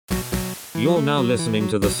You're now listening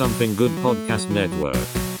to the Something Good Podcast Network.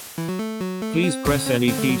 Please press any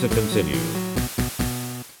key to continue.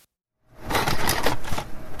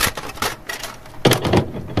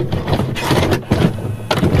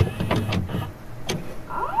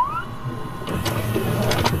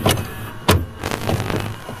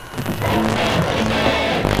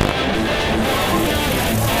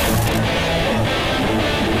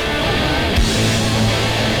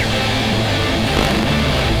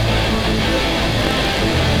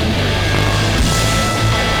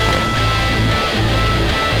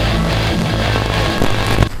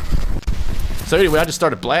 So anyway, I just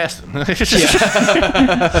started blasting. All right,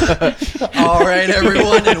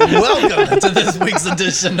 everyone, and welcome to this week's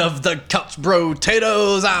edition of the Couch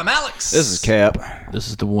Bro-Tatoes. I'm Alex. This is Cap. This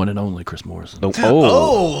is the one and only Chris Morrison.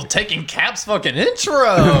 Oh, taking Cap's fucking intro.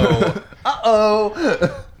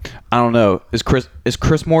 Uh-oh. I don't know. Is Chris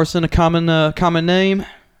Morrison a common name?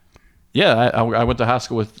 Yeah, I went to high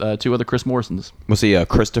school with two other Chris Morrisons. Was he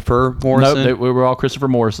Christopher Morrison? No, we were all Christopher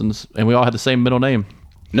Morrisons, and we all had the same middle name.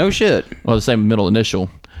 No shit. Well, the same middle initial.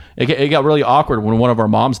 It got really awkward when one of our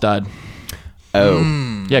moms died. Oh.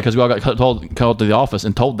 Yeah, because we all got called to the office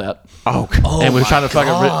and told that. Oh, and we were trying to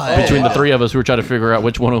figure between the three of us, we were trying to figure out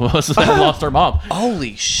which one of us had lost our mom.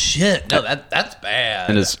 Holy shit. No, that's bad.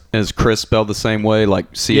 And is Chris spelled the same way, like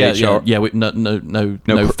C-H-R? Yeah.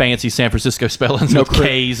 No fancy San Francisco spellings, no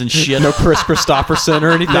K's and shit. No Chris Christopherson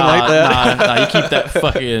or anything like that? Nah, you keep that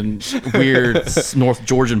fucking weird North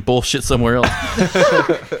Georgian bullshit somewhere else.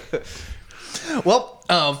 Well,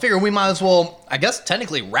 figure we might as well, I guess,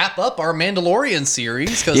 technically wrap up our Mandalorian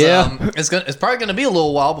series because it's probably going to be a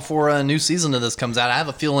little while before a new season of this comes out. I have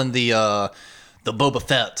a feeling the Boba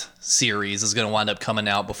Fett series is going to wind up coming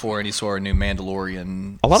out before any sort of new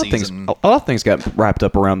Mandalorian season. A lot of things got wrapped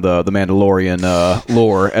up around the Mandalorian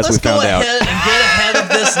lore, as we found out. Let's go ahead and get ahead of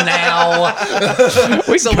this now, so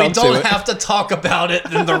we don't have to talk about it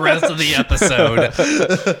in the rest of the episode.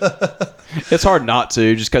 It's hard not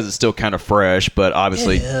to, just because it's still kind of fresh, but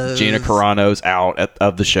obviously Gina Carano's out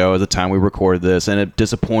of the show at the time we recorded this, and it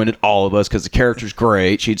disappointed all of us because the character's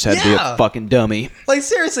great. She just had to be a fucking dummy. Like,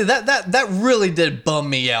 seriously, that really did bum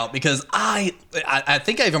me out, because I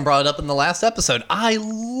think I even brought it up in the last episode. I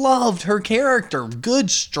loved her character. Good,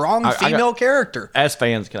 strong female character. As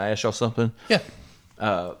fans, can I ask y'all something? Yeah.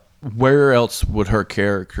 Where else would her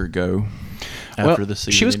character go after this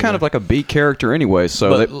season? She was kind of like a B character anyway.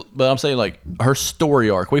 So, but I'm saying, like, her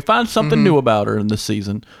story arc. We find something new about her in this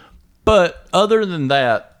season, but other than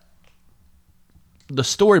that, the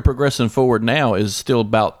story progressing forward now is still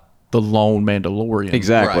about the lone Mandalorian.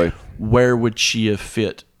 Exactly. Right. Where would she have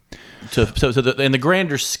fit? In the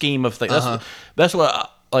grander scheme of things, that's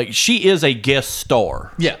what. Like, she is a guest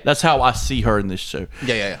star. Yeah, that's how I see her in this show.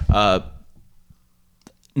 Yeah.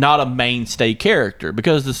 Not a mainstay character,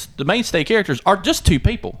 because the mainstay characters are just two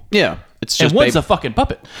people. Yeah, it's just and one's a fucking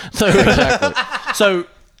puppet. So exactly. So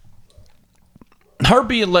her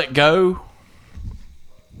being let go,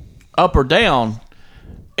 up or down,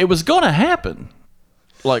 it was going to happen.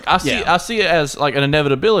 Like, I see it as like an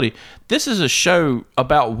inevitability. This is a show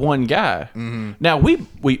about one guy. Mm-hmm. Now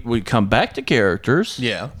we come back to characters.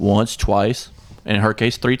 Yeah. Once, twice, and in her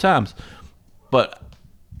case 3 times. But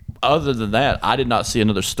other than that, I did not see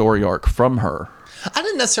another story arc from her. I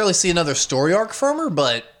didn't necessarily see another story arc from her,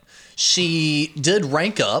 but she did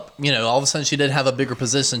rank up. You know, all of a sudden she did have a bigger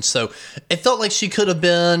position. So it felt like she could have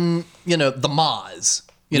been, the Maz.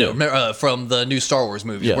 From the new Star Wars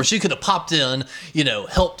movie, where she could have popped in,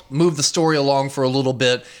 helped move the story along for a little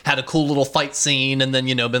bit, had a cool little fight scene, and then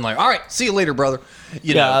been like, all right, see you later, brother.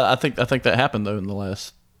 I think that happened though in the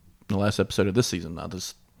last episode of this season. I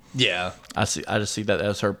just see that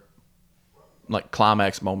as her like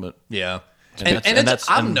climax moment. Yeah. I guess dead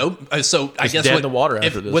in the water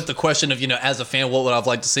after this. With the question of, as a fan, what would I have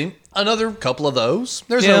liked to see? Another couple of those.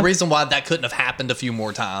 There's no reason why that couldn't have happened a few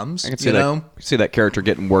more times. I can see that character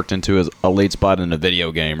getting worked into as a lead spot in a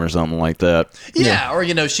video game or something like that. Yeah,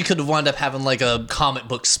 or she could have wound up having like a comic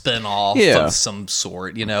book spin-off of some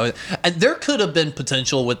sort, And there could have been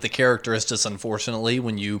potential with the character. It's just, unfortunately,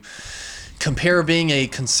 when you compare being a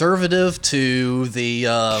conservative to the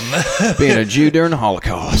being a Jew during the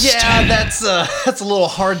Holocaust. Yeah, that's a little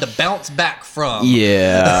hard to bounce back from.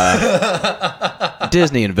 Yeah.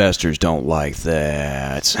 Disney investors don't like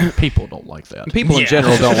that. People don't like that. People in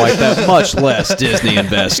general don't like that, much less Disney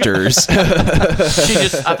investors.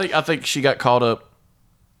 I think she got caught up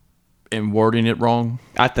in wording it wrong.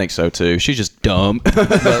 I think so too. She's just dumb. But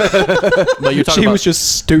you're talking she was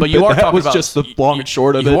just stupid. But you are that was just the long and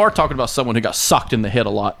short of it. You are talking about someone who got socked in the head a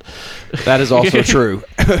lot. That is also true.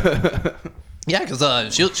 Yeah,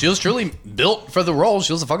 because she was truly built for the role.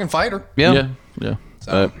 She was a fucking fighter. Yeah.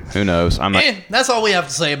 Who knows? I'm not. That's all we have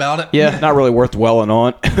to say about it. Yeah, not really worth dwelling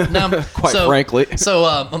on. No, Quite frankly.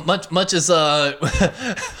 So much as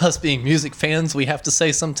us being music fans, we have to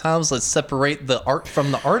say sometimes let's separate the art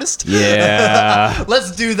from the artist. Yeah.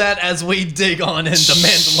 Let's do that as we dig on into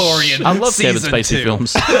Mandalorian. I love Kevin season Spacey 2.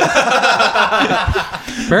 films.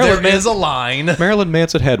 There is a line. Marilyn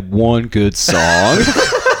Manson had one good song.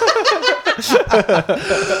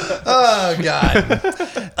 Oh, God.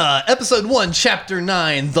 Episode 1, Chapter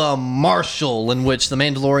 9, The Marshal, in which the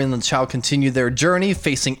Mandalorian and the child continue their journey,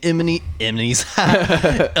 facing enemies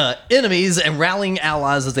and rallying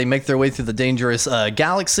allies as they make their way through the dangerous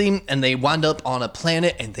galaxy, and they wind up on a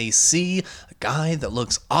planet, and they see a guy that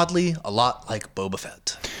looks oddly a lot like Boba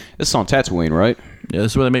Fett. This is on Tatooine, right? Yeah,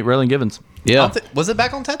 this is where they meet Raylan Givens. Yeah. Was it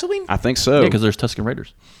back on Tatooine? I think so. Yeah, because there's Tusken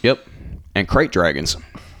Raiders. Yep. And crate dragons.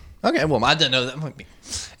 Okay, well, I didn't know that. Might be,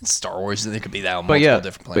 it's Star Wars. There could be that on multiple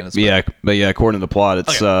different planets. But according to the plot,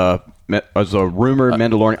 it's there's a rumored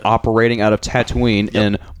Mandalorian operating out of Tatooine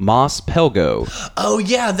in Mos Pelgo. Oh,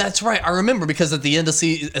 yeah, that's right. I remember because at the end of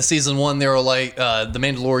season 1, they were like, the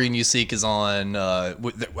Mandalorian you seek is on,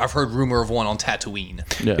 I've heard rumor of one on Tatooine.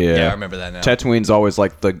 Yeah, I remember that now. Tatooine's always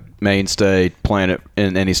like the mainstay planet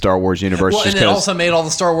in any Star Wars universe. Well, and it also made all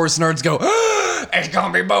the Star Wars nerds go, it's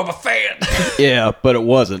going to be Boba Fett. Yeah, but it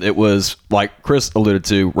wasn't. It was, like Chris alluded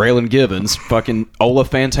to, Raylan Givens, fucking Ola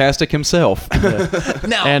Fantastic himself.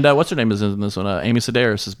 Now, And what's her name is in this one? Amy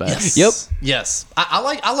Sedaris is back. yes, Yep. Yes.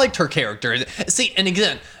 I liked her character. See, and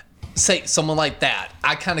again, say someone like that,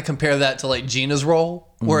 I kind of compare that to like Gina's role,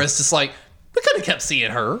 where it's just like, we could have kept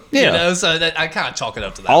seeing her. Yeah. You know, so that, I kind of chalk it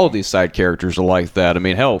up to that. All of these side characters are like that. I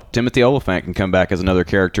mean, hell, Timothy Oliphant can come back as another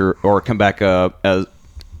character or come back as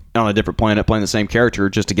on a different planet playing the same character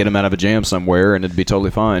just to get him out of a jam somewhere, and it'd be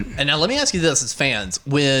totally fine. And now let me ask you this as fans.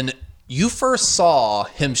 When you first saw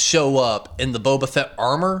him show up in the Boba Fett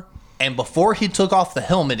armor, and before he took off the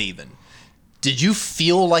helmet even, did you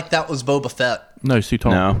feel like that was Boba Fett? No, he's too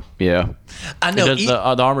tall. No, yeah. I know.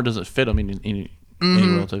 The armor doesn't fit him any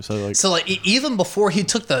relative. So like, Even before he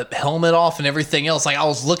took the helmet off and everything else, like I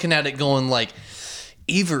was looking at it going like,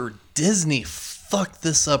 either Disney fucked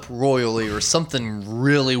this up royally or something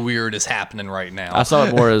really weird is happening right now. I saw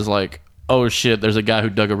it more as like, oh shit, there's a guy who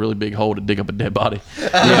dug a really big hole to dig up a dead body.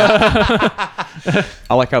 I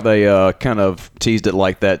like how they kind of teased it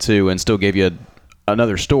like that too, and still gave you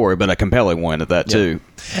another story, but a compelling one at that too.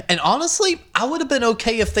 And honestly, I would have been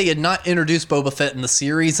okay if they had not introduced Boba Fett in the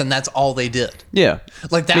series and that's all they did. Yeah,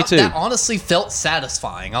 Like me that, too. that honestly felt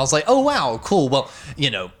satisfying. I was like, oh wow, cool. Well,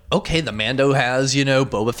 okay, the Mando has,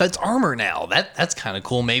 Boba Fett's armor now. That's kind of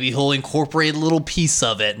cool. Maybe he'll incorporate a little piece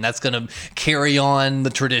of it, and that's going to carry on the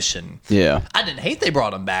tradition. Yeah. I didn't hate they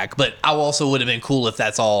brought him back, but I also would have been cool if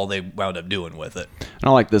that's all they wound up doing with it. And I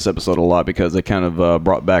like this episode a lot because they kind of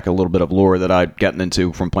brought back a little bit of lore that I'd gotten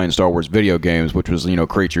into from playing Star Wars video games, which was,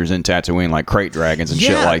 creatures in Tatooine like crate dragons and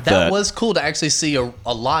shit like that. That was cool to actually see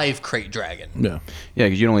a live crate dragon. Yeah. Yeah,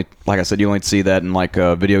 because you only, like I said, you only see that in like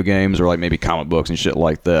video games or like maybe comic books and shit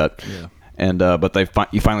like that. Yeah. And but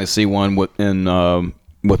you finally see one with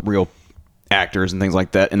real actors and things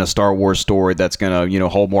like that in a Star Wars story that's gonna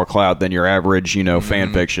hold more clout than your average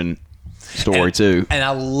fan fiction story too. And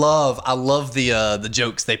I love the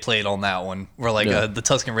jokes they played on that one, where like the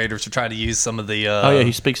Tusken Raiders were trying to use some of the. Oh yeah,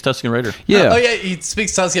 he speaks Tusken Raider. Yeah. Oh yeah, he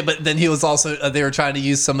speaks Tusken, but then he was also they were trying to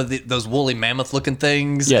use some of those woolly mammoth looking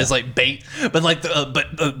things as like bait, but like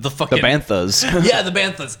the fucking The banthas. Yeah, the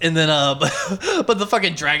banthas, and then but the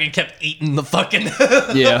fucking dragon kept eating the fucking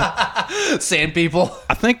sand people.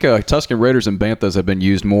 I think Tusken Raiders and banthas have been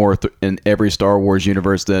used more in every Star Wars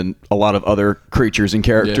universe than a lot of other creatures and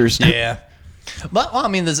characters. Yeah. But well, I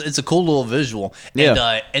mean, it's a cool little visual. And,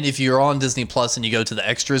 Yeah. And if you're on Disney Plus and you go to the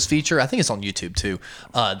extras feature, I think it's on YouTube too.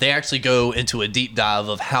 They actually go into a deep dive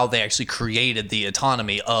of how they actually created the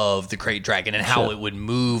autonomy of the crate dragon and how it would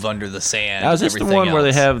move under the sand. Now, is this the one where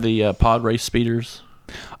they have the pod race speeders?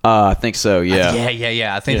 I think so. Yeah.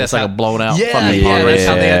 Yeah. I think that's it's like how, a blown out Yeah, fucking yeah, pod that's race.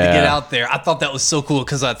 how they had to get Yeah. out there. I thought that was so cool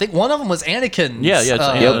because I think one of them was Anakin's. Yeah,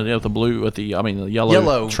 with the blue, with the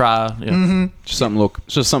yellow tri. Yeah. Just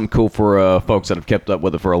something cool for folks that have kept up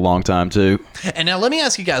with it for a long time too. And now let me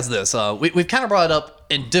ask you guys this. We've kind of brought it up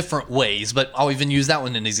in different ways, but I'll even use that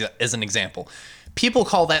one as an example. People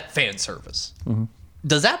call that fan service. Mm-hmm.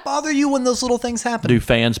 Does that bother you when those little things happen? Do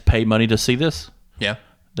fans pay money to see this? Yeah.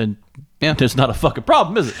 Then it's not a fucking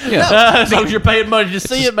problem, is it? Yeah. As long as you're paying money to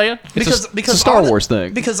see it, man. Because a Star Wars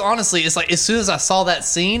thing. Because honestly, it's like as soon as I saw that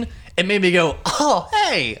scene, it made me go, oh,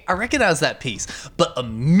 hey, I recognize that piece. But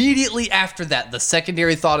immediately after that, the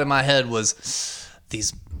secondary thought in my head was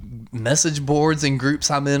these message boards and groups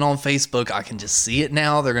I'm in on Facebook, I can just see it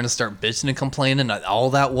now. They're going to start bitching and complaining that all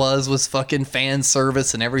that was fucking fan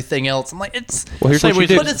service and everything else. I'm like, it's here's what you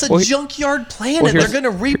do. But it's a junkyard planet. They're going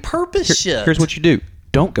to repurpose shit. Here's what you do.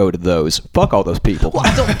 Don't go to those. Fuck all those people. Well,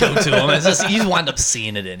 I don't go to them. It's just you wind up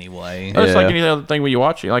seeing it anyway. It's like any other thing when you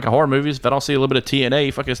watch it, like a horror movies. If I don't see a little bit of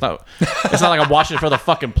TNA, fuck, it's not like I'm watching it for the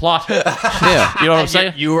fucking plot. Yeah, you know what I'm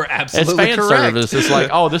saying? You were absolutely it's fan correct. service. It's like,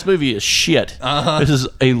 oh, this movie is shit. This is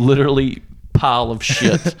a literally pile of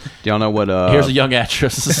shit. Do y'all know what? Here's a young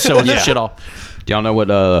actress showing some shit off. Do y'all know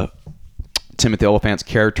what Timothy Olyphant's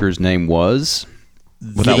character's name was?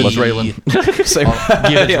 Without Gibbons Raylan.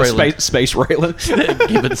 Space Raylan.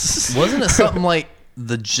 Gibbons. Wasn't it something like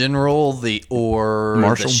the general, the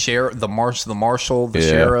Marshal? the sheriff, the marshal, the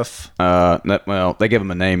sheriff? Well, they give him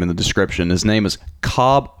a name in the description. His name is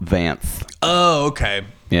Cobb Vanth. Oh, okay.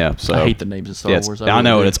 Yeah, so I hate the names of Star Wars. I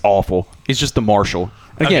know, and it's awful. He's just the marshal.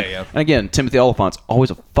 Again, Okay, yeah. and again, Timothy Olyphant's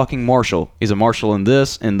always a fucking marshal. He's a marshal in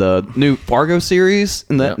this, in the new Fargo series,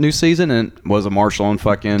 in that new season, and was a marshal in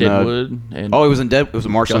fucking Deadwood. And he was in Dead. Was a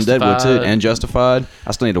marshal in Deadwood too, Justified. and Justified.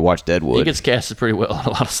 I still need to watch Deadwood. he gets casted pretty well.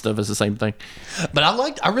 A lot of stuff is the same thing. But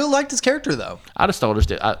I really liked his character though. I just don't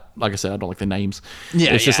understand. Like I said, I don't like the names.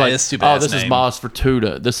 Yeah, it's just yeah, like, it's stupid oh, ass this is name. Maz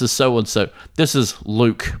Fortuna. This is so and so. This is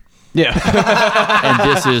Luke, yeah,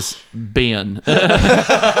 and this is Ben.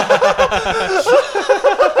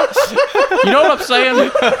 You know what I'm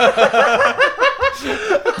saying?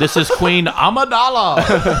 This is Queen Amidala.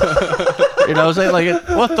 You know what I'm saying? Like,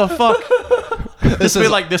 what the fuck? This is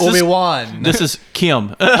like this Obi-Wan. This is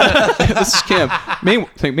Kim. this is Kim.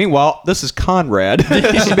 Meanwhile, this is Conrad.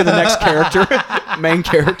 This should be the next character, main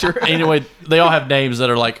character. Anyway, they all have names that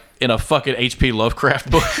are like in a fucking H.P. Lovecraft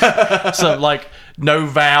book. So like no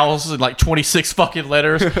vowels and like 26 fucking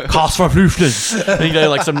letters. Kosverfluften. And you know,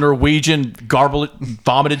 like some Norwegian garbled,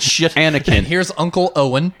 vomited shit. Anakin. Here's Uncle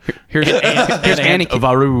Owen. Here's Aunt Anakin.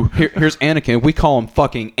 Varu. Here's Anakin. We call him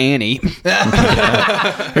fucking Annie.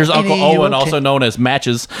 Here's Uncle Annie, Owen, okay. also known as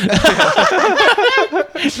Matches.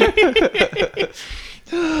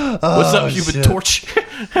 What's up, Human Torch?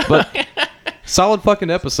 But solid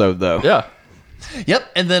fucking episode though. Yeah.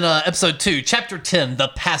 Yep. And then episode 2, chapter 10, The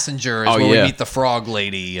Passenger, is Oh, where we yeah. meet the frog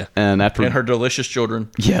lady. And after And her delicious children.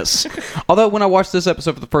 yes. Although when I watched this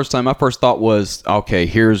episode for the first time, my first thought was, okay,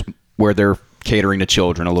 here's where they're catering to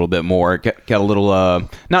children a little bit more. Got a little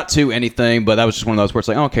not too anything, but that was just one of those where it's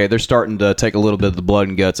like, okay, they're starting to take a little bit of the blood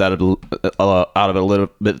and guts out of it a little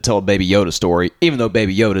bit to tell a Baby Yoda story, even though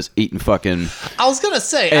Baby Yoda's eating fucking I was going to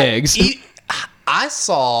say, eggs. I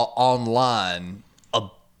saw online a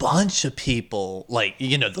bunch of people, like,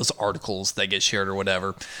 you know, those articles that get shared or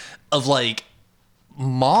whatever, of like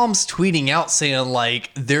moms tweeting out saying like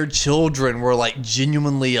their children were like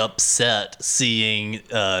genuinely upset seeing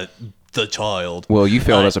the child. Well, you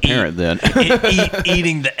failed as a parent then.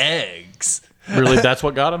 Eating the eggs. Really, that's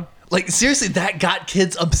what got him? Like, seriously, that got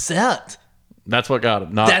kids upset. That's what got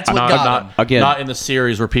him. Not, That's what not, got not, him. Again. Not in the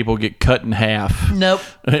series where people get cut in half. Nope.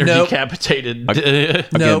 Or Nope. decapitated. Again,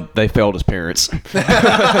 Nope. they failed as parents. No,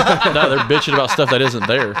 they're bitching about stuff that isn't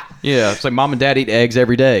there. Yeah, it's like mom and dad eat eggs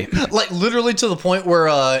every day. Like, literally to the point where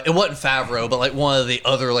it wasn't Favreau, but like one of the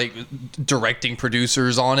other like directing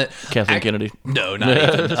producers on it. Kathleen Kennedy. No, not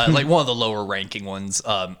even. Like one of the lower ranking ones.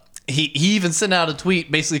 He even sent out a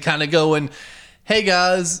tweet basically kind of going, hey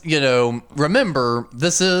guys, you know, remember,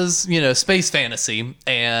 this is, you know, space fantasy,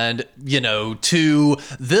 and, you know, to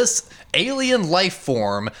this alien life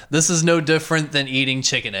form, this is no different than eating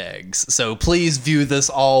chicken eggs. So please view this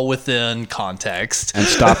all within context. And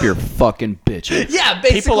stop your fucking bitching. Yeah,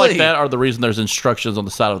 basically. People like that are the reason there's instructions on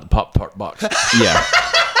the side of the Pop-Tart box. Yeah.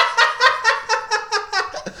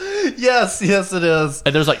 Yes, it is.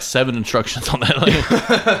 And there's like 7 instructions on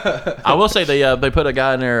that. I will say they put a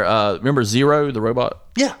guy in there. Remember Zero, the robot?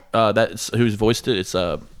 Yeah. That's who's voiced it. It's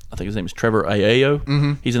I think his name is Trevor Ayo.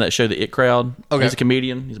 Mm-hmm. He's in that show, The It Crowd. Okay. He's a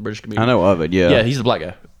comedian. He's a British comedian. I know of it, yeah. Yeah, he's a black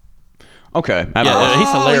guy. Okay. Yeah, he's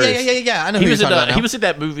hilarious. Yeah. I know He who was you're in talking about now. he was in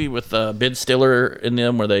that movie with Ben Stiller in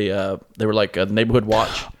them where they were like the Neighborhood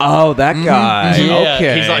Watch. Oh, that guy. Yeah,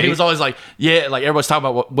 Okay. he's like, he was always like, yeah, like everybody's talking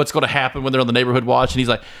about what's going to happen when they're on the Neighborhood Watch, and he's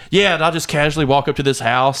like, yeah, and I'll just casually walk up to this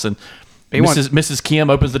house, and Mrs. Kim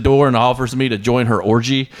opens the door and offers me to join her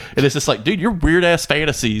orgy, and it's just like, dude, your weird ass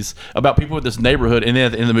fantasies about people in this neighborhood, and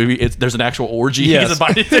then in the movie, there's an actual orgy Yes. he's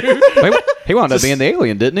invited to. He wound up being the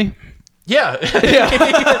alien, didn't he? Yeah.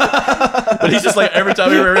 But he's just like, every time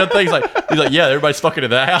he remembers things, he's like, yeah, everybody's fucking in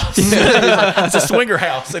that house. He's like, it's a swinger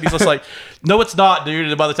house. And he's just like, no, it's not, dude.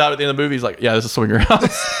 And by the time at the end of the movie, he's like, yeah, it's a swinger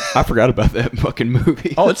house. I forgot about that fucking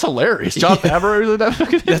movie. Oh, it's hilarious. John Favreau is in that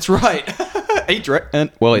fucking That's right. He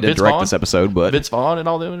didn't Vince direct Vaughn? this episode, but Vince Vaughn and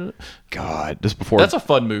all them. God, this before That's a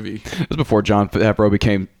fun movie. this was before John Favreau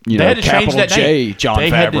became They had to change capital that J name. John They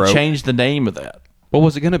Favreau. had to change the name of that. What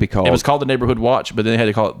was it going to be called? It was called The Neighborhood Watch, but then they had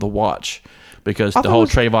to call it The Watch because the thought whole it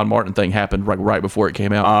was- Trayvon Martin thing happened right before it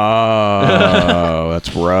came out. Oh,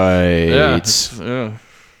 that's right.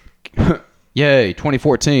 Yeah. Yay,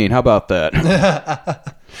 2014. How about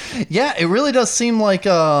that? Yeah, it really does seem like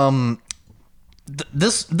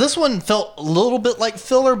this one felt a little bit like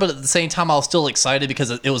filler, but at the same time I was still excited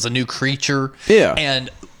because it was a new creature. Yeah. And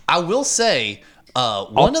I will say,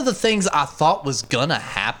 one of the things I thought was gonna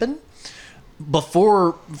happen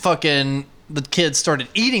before fucking the kids started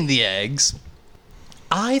eating the eggs,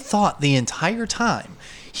 I thought the entire time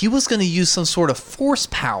he was gonna use some sort of force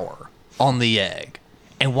power on the egg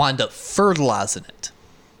and wind up fertilizing it.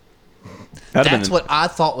 That's what I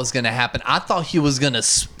thought was going to happen. I thought he was going to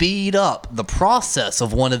speed up the process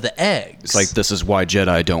of one of the eggs. It's like, this is why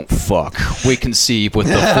Jedi don't fuck. We conceive with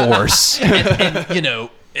the Force. and you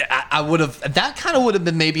know, I would have, that kind of would have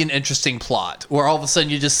been maybe an interesting plot where all of a sudden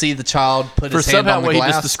you just see the child put For his hand somehow on the what he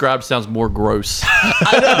glass. just described sounds more gross.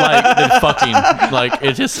 Like than fucking. Like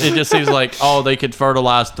it just seems like, oh, they could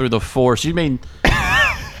fertilize through the Force. You mean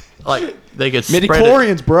like they could spread it?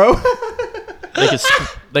 Midichlorians, bro.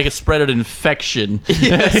 They could spread an infection.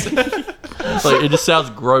 Yes. Like it just sounds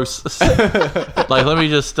gross. Like let me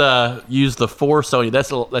just use the Force on you. That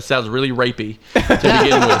sounds really rapey to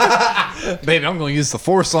begin with. Baby, I'm going to use the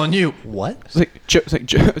force on you. What? It's like,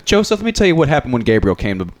 Joseph, let me tell you what happened when Gabriel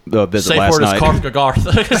came to visit Safe last word is night.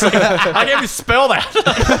 Karth. It's like, I can't even spell that.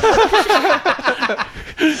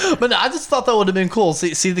 But no, I just thought that would have been cool.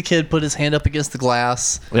 See the kid put his hand up against the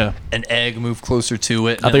glass. Yeah. An egg moved closer to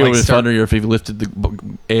it. I think it would have been funnier if he lifted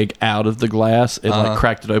the egg out of the glass and like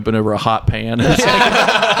cracked it open over a hot pan.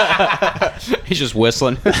 He's just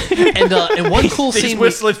whistling. And one cool He's scene.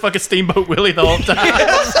 whistling fucking Steamboat Willie the whole time.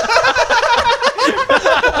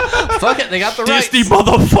 Fuck it, they got the rights. Disney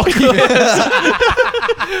motherfucker.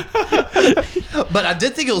 But I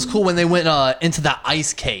did think it was cool when they went into that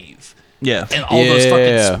ice cave. Yeah. And all those Yeah.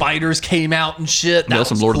 fucking spiders came out and shit. That Yeah, was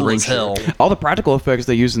some Lord of cool the Rings as hell. All the practical effects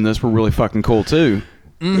they used in this were really fucking cool, too.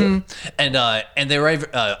 And they were.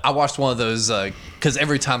 I watched one of those because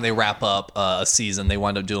every time they wrap up a season, they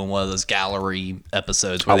wind up doing one of those gallery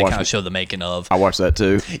episodes where they watched kind of it. show the making of. I watched that,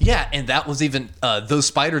 too. Yeah, and that was even those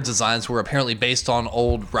spider designs were apparently based on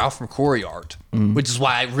old Ralph McQuarrie art, which is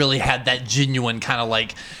why it really had that genuine kind of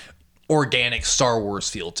like organic Star Wars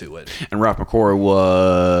feel to it. And Ralph McQuarrie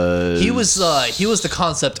was... He was the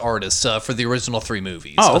concept artist for the original 3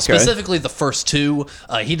 movies. Oh, okay. Specifically the first 2.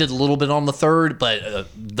 He did a little bit on the third, but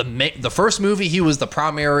the first movie he was the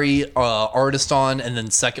primary artist on, and then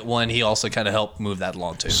the second one he also kind of helped move that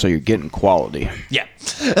along too. So you're getting quality. Yeah.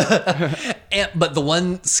 But the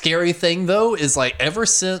one scary thing though is like ever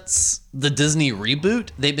since the Disney reboot,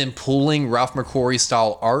 they've been pulling Ralph McQuarrie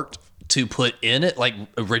style art to put in it, like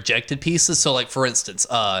rejected pieces. So like for instance,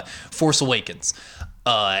 Force Awakens.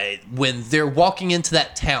 When they're walking into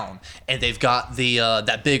that town and they've got the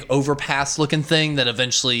that big overpass looking thing that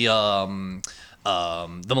eventually the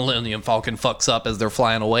Millennium Falcon fucks up as they're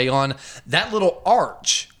flying away on, that little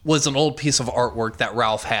arch was an old piece of artwork that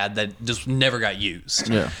Ralph had that just never got used.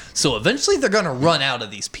 Yeah. So eventually they're going to run out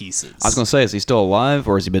of these pieces. I was going to say, is he still alive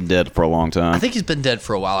or has he been dead for a long time? I think he's been dead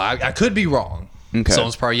for a while. I could be wrong. Okay.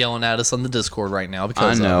 Someone's probably yelling at us on the Discord right now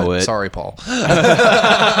because I know of it. it. Sorry, Paul. But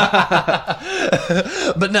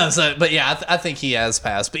no, yeah, I think he has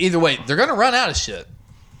passed. But either way, they're gonna run out of shit.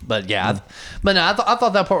 But yeah, but no, I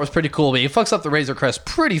thought that part was pretty cool. But he fucks up the Razor Crest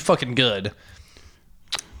pretty fucking good.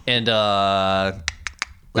 And that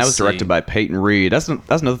was directed by Peyton Reed. That's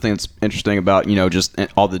another thing that's interesting about, just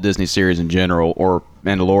all the Disney series in general, or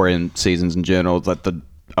Mandalorian seasons in general. It's like the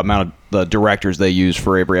amount of the directors they use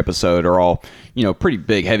for every episode are all, pretty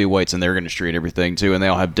big heavyweights in their industry and everything too, and they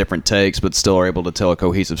all have different takes, but still are able to tell a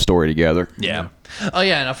cohesive story together. Yeah. Oh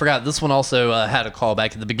yeah, and I forgot this one also had a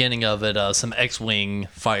callback at the beginning of it. Some X-wing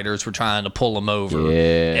fighters were trying to pull him over,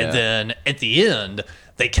 Yeah. and then at the end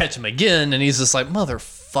they catch him again, and he's just like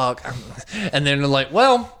motherfuck, and then they're like,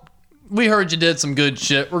 well, we heard you did some good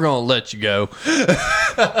shit. We're gonna let you go.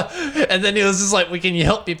 And then he was just like, well, can you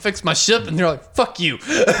help me fix my ship? And they're like, fuck you.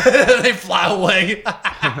 They fly away.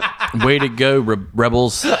 Way to go,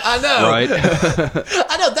 rebels. I know. Right?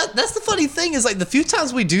 I know. That's the funny thing is like the few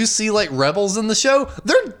times we do see like rebels in the show,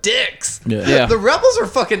 they're dicks. Yeah. The rebels are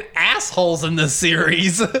fucking assholes in this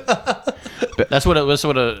series. That's what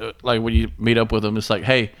like when you meet up with them, it's like,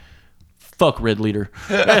 hey, fuck Red Leader.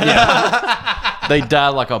 They die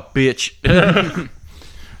like a bitch.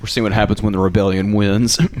 We're seeing what happens when the rebellion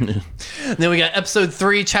wins. Then we got episode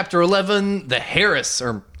 3, chapter 11, the Harris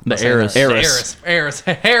or The Heiress. Harris. It's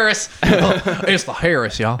the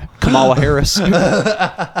Harris, y'all. Kamala Harris.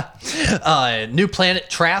 New planet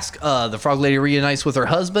Trask. The Frog Lady reunites with her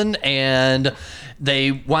husband, and they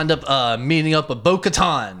wind up meeting up with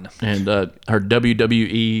Bo-Katan. And her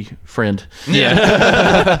WWE friend.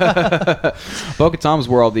 Bo-Katan was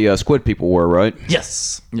where all the squid people were, right?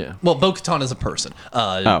 Yes. Yeah. Well, Bo-Katan is a person.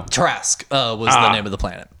 Trask was the name of the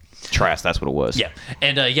planet. Trask, that's what it was. Yeah.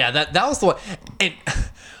 And that was the one. And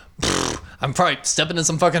I'm probably stepping in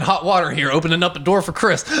some fucking hot water here, opening up a door for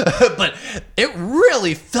Chris. But it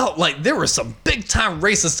really felt like there were some big time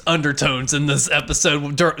racist undertones in this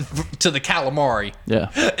episode to the calamari.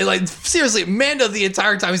 Yeah. And like, seriously, Mando the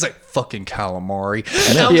entire time, he's like, fucking calamari.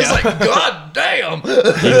 And I'm just like, God damn.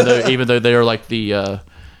 Even though they are like the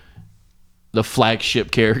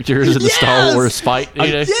flagship characters in the Star Wars fight. You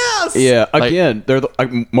know? Yes. Yeah, again, they're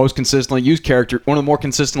the most consistently used character, one of the more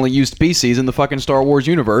consistently used species in the fucking Star Wars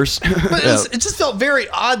universe. But it just felt very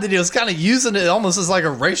odd that he was kind of using it almost as like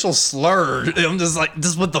a racial slur. I'm just like,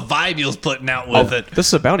 just with the vibe he was putting out with it. This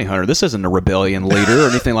is a bounty hunter. This isn't a rebellion leader or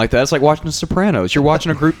anything like that. It's like watching The Sopranos. You're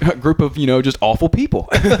watching a group of just awful people.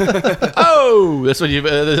 Oh, that's what you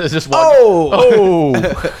just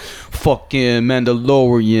watch. Fucking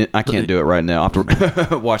Mandalorian. I can't do it right now. I have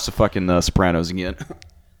to watch the fucking Sopranos again.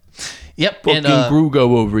 Yep. Fucking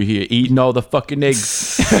Grugo over here eating all the fucking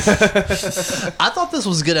eggs. I thought this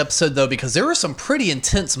was a good episode though because there were some pretty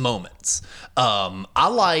intense moments. I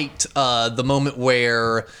liked the moment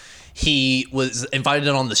where he was invited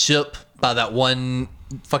on the ship by that one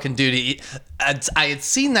fucking dude. I had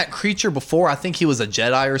seen that creature before. I think he was a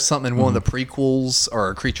Jedi or something in one of the prequels, or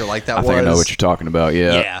a creature like that. I think I know what you're talking about.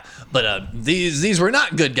 Yeah, but these were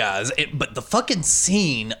not good guys. But the fucking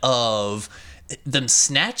scene of them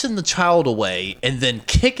snatching the child away and then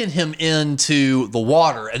kicking him into the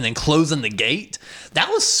water and then closing the gate, that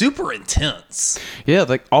was super intense. Yeah,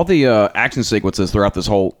 like all the action sequences throughout this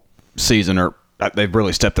whole season are. They've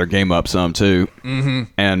really stepped their game up some too. Mm-hmm.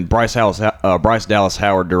 And Bryce Dallas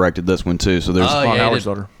Howard directed this one too. So there's Ron Howard's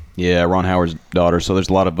daughter. Yeah, Ron Howard's daughter. So there's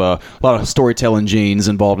a lot of storytelling genes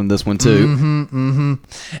involved in this one too. Mm-hmm.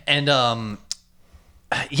 And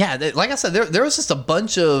like I said, there was just a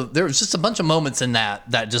bunch of moments in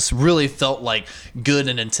that just really felt like good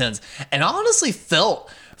and intense. And I honestly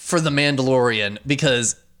felt for the Mandalorian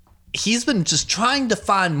because he's been just trying to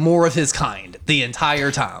find more of his kind the entire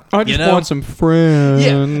time. I just want some friends.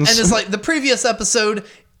 Yeah, and it's like the previous episode,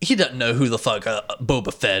 he doesn't know who the fuck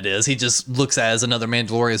Boba Fett is. He just looks as another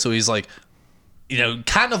Mandalorian, so he's like,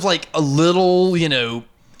 kind of like a little, I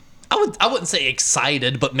wouldn't say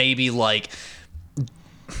excited, but maybe like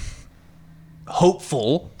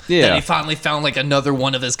hopeful that he finally found like another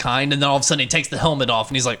one of his kind, and then all of a sudden he takes the helmet off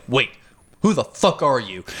and he's like, wait, who the fuck are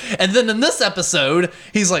you? And then in this episode,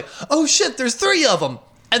 he's like, oh shit, there's 3 of them.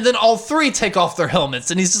 And then all 3 take off their helmets.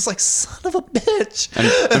 And he's just like, son of a bitch.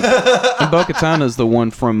 And Bo-Katan is the one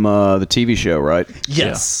from the TV show, right?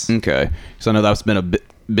 Yes. Yeah. Okay. So I know that's been a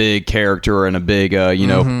big character and a big, a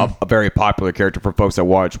very popular character for folks that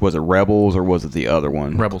watch. Was it Rebels or was it the other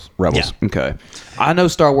one? Rebels. Yeah. Okay. I know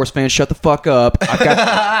Star Wars fans, shut the fuck up.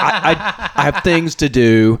 I have things to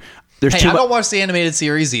do. I don't watch the animated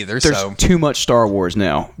series either, There's too much Star Wars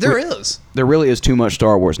now. There is. There really is too much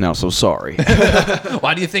Star Wars now, so sorry.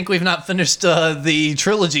 Why do you think we've not finished the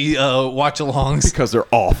trilogy watch-alongs? Because they're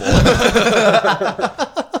awful.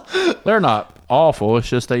 They're not awful. It's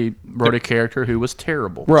just they wrote a character who was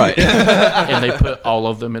terrible. Right. And they put all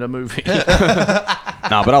of them in a movie.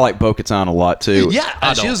 Nah, but I like Bo-Katan a lot, too.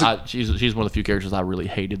 Yeah. She's one of the few characters I really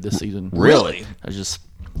hated this season. Really? I was just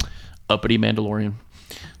uppity Mandalorian.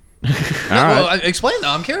 All right. Well, explain that.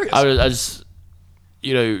 I'm curious. I just,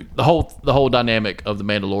 the whole dynamic of the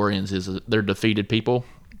Mandalorians is they're defeated people.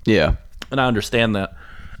 Yeah. And I understand that.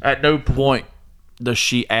 At no point does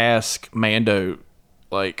she ask Mando,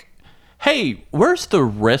 like, hey, where's the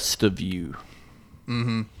rest of you?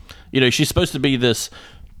 Mm-hmm. She's supposed to be this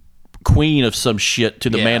queen of some shit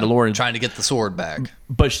to the Mandalorians. Trying to get the sword back.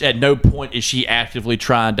 But at no point is she actively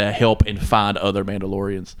trying to help and find other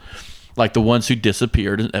Mandalorians. like the ones who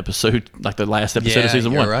disappeared in episode, like the last episode of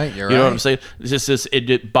season you're 1. right, you're you know right. what I'm saying? It's just this.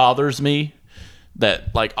 It bothers me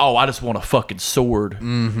that like, oh, I just want a fucking sword.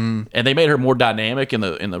 Mm-hmm. And they made her more dynamic in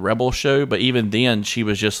the Rebel show, but even then she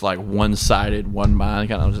was just like one-sided, one mind,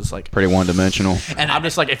 kind of just like Pretty one-dimensional. And I'm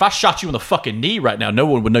just like, if I shot you in the fucking knee right now, no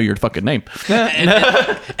one would know your fucking name.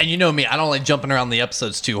 And you know me, I don't like jumping around the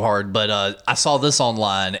episodes too hard, but I saw this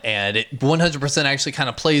online, and it 100% actually kind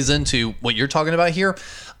of plays into what you're talking about here.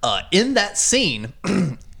 In that scene,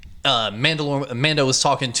 Mando was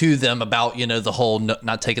talking to them about, you know, the whole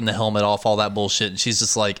not taking the helmet off, all that bullshit, and she's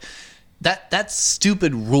just like, that's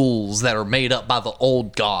stupid rules that are made up by the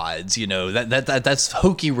old gods, you know, that's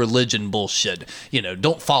hokey religion bullshit, you know,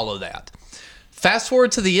 don't follow that. Fast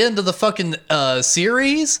forward to the end of the fucking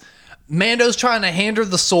series, Mando's trying to hand her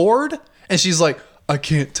the sword, and she's like, I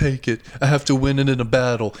can't take it, I have to win it in a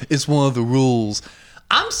battle, it's one of the rules.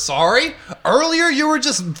 I'm sorry. Earlier, you were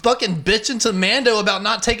just fucking bitching to Mando about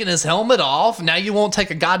not taking his helmet off. Now you won't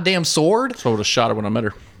take a goddamn sword? So I would have shot her when I met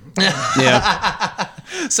her. Yeah.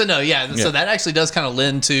 So, no, yeah. So that actually does kind of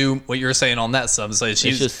lend to what you were saying on that sub. So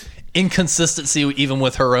she's just inconsistency even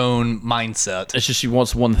with her own mindset. It's just she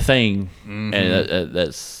wants one thing, and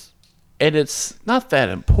it's not that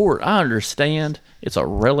important. I understand. It's a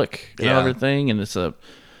relic and Yeah. everything, and it's a...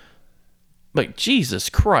 Like, Jesus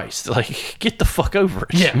Christ. Like, get the fuck over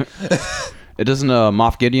it. Yeah. It doesn't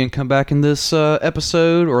Moff Gideon come back in this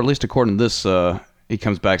episode, or at least according to this, he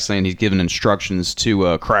comes back saying he's given instructions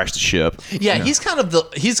to crash the ship. Yeah, he's kind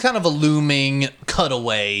of a looming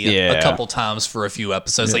cutaway a Yeah. couple times for a few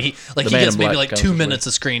episodes. Like he Man gets in maybe Black like comes 2 this minutes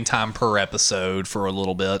of screen time per episode for a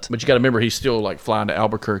little bit. But you got to remember, he's still, like, flying to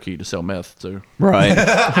Albuquerque to sell meth, too. Right.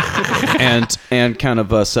 and kind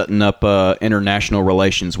of setting up international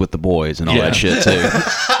relations with the boys and all that shit, too.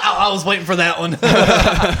 I was waiting for that one.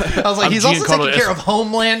 I was like, he's also Giancarlo taking care of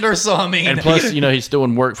Homelander, so I mean, And plus, you know, he's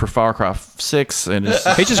doing work for Far Cry 6, and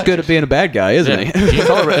it's... He's just good at being a bad guy, isn't he?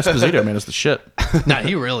 Giancarlo Esposito, man, it's the shit. nah,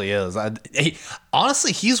 he really is.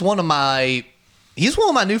 Honestly, he's one of my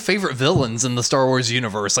new favorite villains in the Star Wars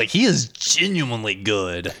universe. Like, he is genuinely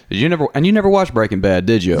good. You never watched Breaking Bad,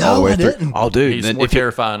 did you? No, all the way I through? didn't. Oh, dude. He's then more if you-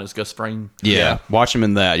 terrifying as Gus Fring. yeah, watch him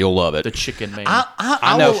in that. You'll love it. The chicken man.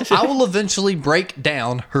 I know. will eventually break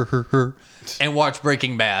down and watch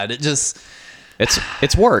Breaking Bad. It just,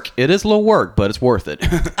 It's work. It is a little work, but it's worth it.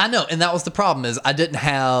 I know, and that was the problem is I didn't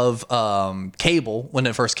have cable when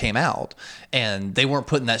it first came out, and they weren't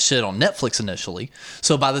putting that shit on Netflix initially.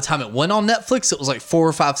 So by the time it went on Netflix, it was like 4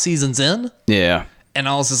 or 5 seasons in, Yeah. and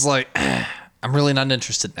I was just like, I'm really not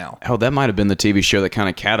interested now. Hell, that might have been the TV show that kind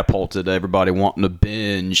of catapulted everybody wanting to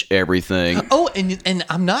binge everything. Oh, and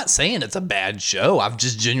I'm not saying it's a bad show. I've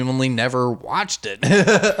just genuinely never watched it.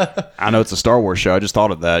 I know it's a Star Wars show. I just thought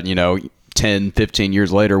of that, 10, 15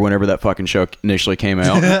 years later, whenever that fucking show initially came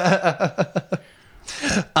out.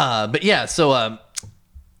 But yeah, so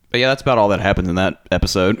But yeah, that's about all that happens in that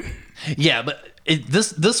episode. yeah, but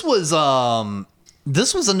this was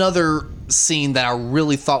another scene that I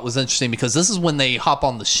really thought was interesting because this is when they hop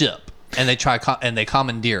on the ship and they they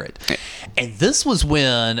commandeer it, and this was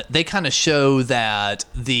when they kind of show that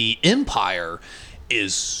the Empire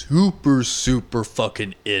is super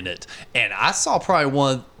fucking in it, and I saw probably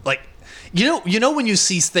one like. You know when you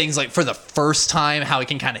see things like for the first time, how it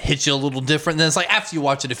can kind of hit you a little different. And then it's like after you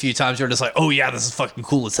watch it a few times, you're just like, oh yeah, this is fucking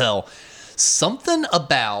cool as hell. Something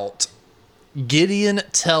about Gideon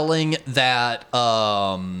telling that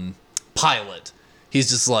pilot,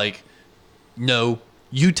 he's just like, no,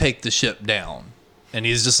 you take the ship down. And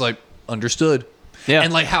he's just like, understood. Yeah.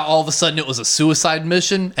 And like how all of a sudden it was a suicide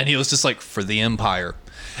mission, and he was just like, for the Empire.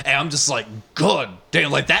 And I'm just like, God damn,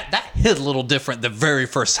 like that hit a little different the very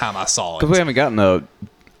first time I saw it. Because we haven't gotten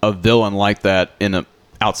a villain like that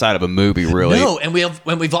outside of a movie, really. No, and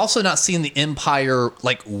we've also not seen the Empire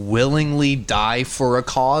like willingly die for a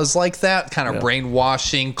cause like that, kind of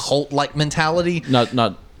brainwashing cult-like mentality. Not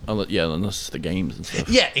unless the games and stuff.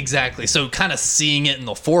 Yeah, exactly. So kind of seeing it in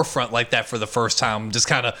the forefront like that for the first time just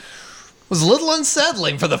kind of was a little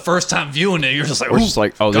unsettling for the first time viewing it. You're just like, We're just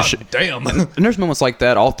like, oh, this shit. damn. And there's moments like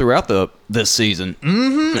that all throughout this season.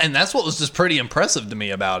 And that's what was just pretty impressive to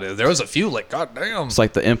me about it. There was a few like, God damn. It's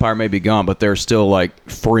like the Empire may be gone, but they're still like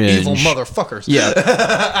fringe. Evil motherfuckers. Yeah.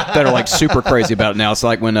 That are like super crazy about it now. It's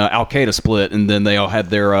like when Al Qaeda split and then they all had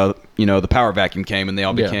their, the power vacuum came and they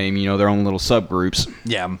all became, their own little subgroups.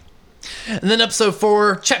 Yeah. And then episode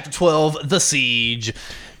 4, chapter 12, The Siege.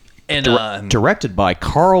 And Directed by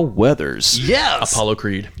Carl Weathers. yes. Apollo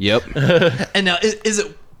Creed. Yep. And now is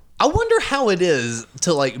it? I wonder how it is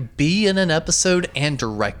to like be in an episode and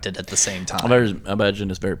direct it at the same time. I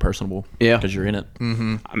imagine it's very personable. Yeah. Because you're in it.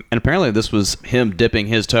 And apparently this was him dipping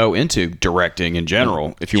his toe into directing in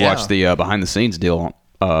general, if you watch the behind-the-scenes deal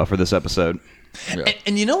for this episode. Yeah.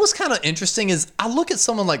 And you know what's kind of interesting is I look at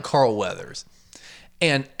someone like Carl Weathers,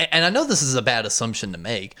 and I know this is a bad assumption to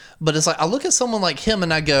make, but it's like I look at someone like him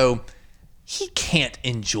and I go, he can't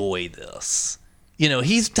enjoy this. You know,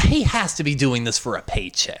 he has to be doing this for a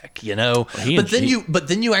paycheck, you know? But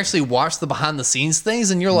then you actually watch the behind the scenes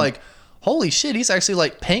things and you're like, holy shit, he's actually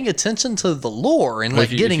like paying attention to the lore and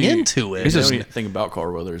like getting into it. The thing about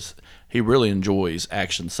Carl Weathers, he really enjoys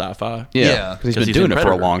action sci-fi. Yeah. Because he's been doing it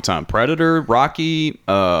for a long time. Predator, Rocky, he's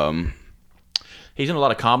in a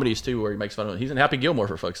lot of comedies too where he makes fun of it. He's in Happy Gilmore,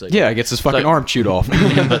 for fuck's sake. yeah, he gets his fucking arm chewed off.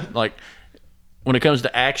 But like when it comes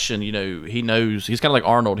to action, you know, he knows, he's kind of like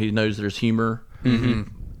Arnold. He knows there's humor. And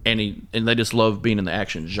they just love being in the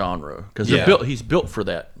action genre because he's built for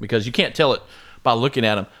that, because you can't tell it by looking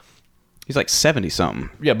at him. He's like 70 something.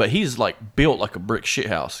 Yeah, but he's like built like a brick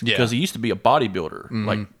shithouse because he used to be a bodybuilder,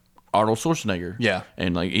 like Arnold Schwarzenegger. Yeah,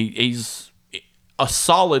 and like he's a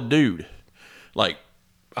solid dude. Like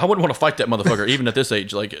I wouldn't want to fight that motherfucker even at this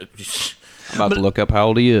age. Like I'm about to look up how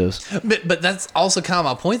old he is. But that's also kind of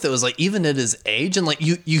my point, though, is like even at his age, and like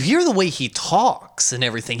you hear the way he talks and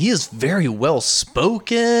everything, he is very well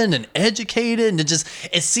spoken and educated, and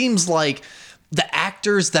it seems like the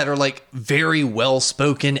actors that are like very well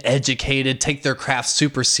spoken, educated, take their craft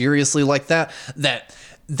super seriously like that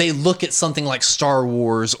they look at something like Star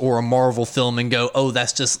Wars or a Marvel film and go, oh,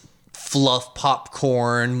 that's just fluff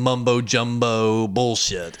popcorn mumbo jumbo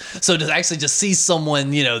bullshit. So to actually just see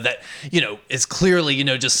someone, you know, that, you know, is clearly, you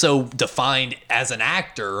know, just so defined as an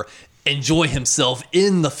actor enjoy himself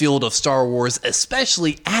in the field of Star Wars,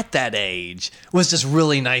 especially at that age, was just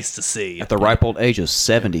really nice to see. At the ripe old age of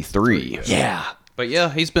 73. Yeah. But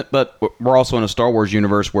yeah, but we're also in a Star Wars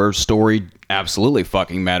universe where story absolutely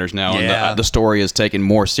fucking matters now. Yeah. And the story is taken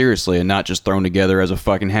more seriously and not just thrown together as a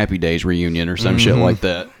fucking Happy Days reunion or some shit like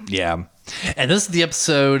that. Yeah. And this is the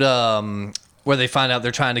episode where they find out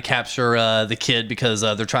they're trying to capture the kid because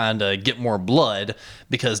they're trying to get more blood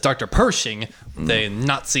because Dr. Pershing, the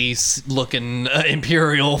Nazi-looking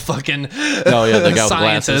Imperial fucking the guy with the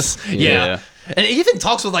scientist. glasses. Yeah. And he even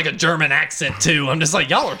talks with like a German accent too. I'm just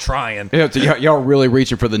like, y'all are trying. Yeah, so y'all really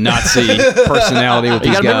reaching for the Nazi personality with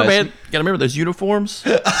these You gotta guys. remember, man. You gotta remember those uniforms.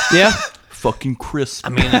 Yeah. Fucking crisp. I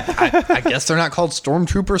mean, I guess they're not called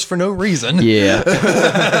stormtroopers for no reason. Yeah.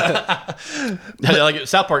 Like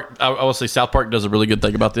South Park, I will say South Park does a really good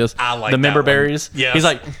thing about this. I like the that member one. berries. Yes. He's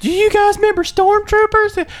like, do you guys remember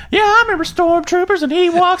stormtroopers? Yeah, I remember stormtroopers and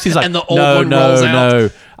Ewoks. He's like, And the old one rolls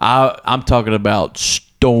out. No, I'm talking about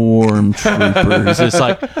stormtroopers. It's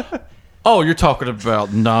like, oh, you're talking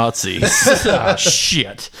about Nazis. Ah,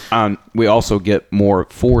 shit. We also get more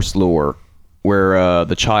Force lore where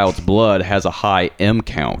the child's blood has a high M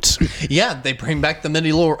count. Yeah, they bring back the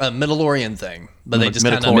Mandalorian thing, but they just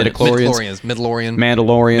kind of Midichlorians. Mandalorian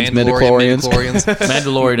Midichlorians.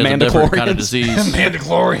 Mandalorian is a different kind of disease.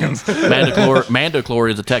 Mandalorians.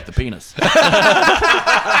 Mandalorians attack the penis.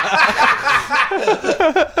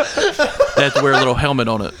 They have to wear a little helmet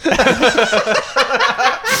on it.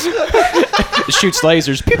 It shoots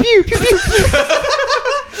lasers. Pew, pew, pew, pew.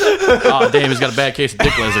 Oh damn, he's got a bad case of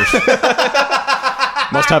dick lasers.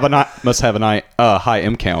 Must have a high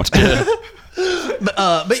M count.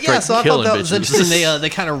 But yeah, so I thought killing that was bitches. interesting. They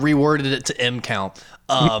kind of reworded it to M count,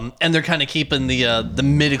 and they're kind of keeping the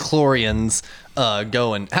midichlorians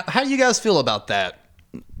going. How do you guys feel about that?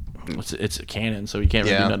 It's a canon, so you can't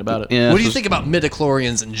really do nothing about it. Yeah, What do you think about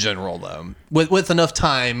midichlorians in general, though? With enough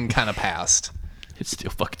time kind of passed. It's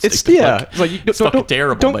still fucking It's stupid. yeah. Like, it's fucking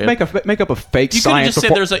terrible, Don't man. make up a fake You could have science. just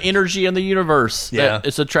said there's an energy in the universe Yeah. that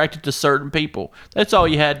it's attracted to certain people. That's all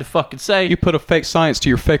you had to fucking say. You put a fake science to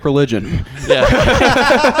your fake religion. Yeah.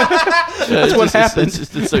 That's what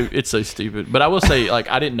happens. It's so stupid. But I will say, like,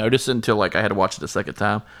 I didn't notice it until like I had to watch it a second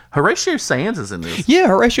time. Horatio Sands is in this. Yeah,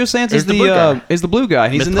 Horatio Sands is the blue guy. the blue guy.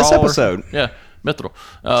 He's in this Mithril or- episode. Yeah, Mithril.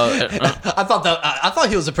 I thought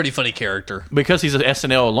he was a pretty funny character. Because he's an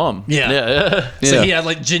SNL alum. Yeah. So Yeah. he had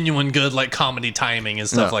like genuine good like comedy timing and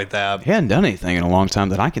stuff like that. He hadn't done anything in a long time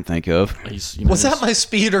that I can think of. He's, Was that my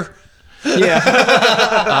speeder?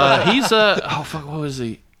 Yeah. he's oh fuck, what was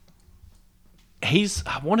he?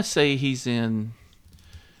 I want to say he's in.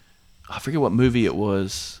 I forget what movie it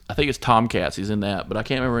was. I think it's Tomcats. He's in that, but I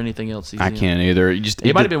can't remember anything else. I can't either.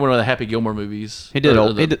 He might have been one of the Happy Gilmore movies. He did.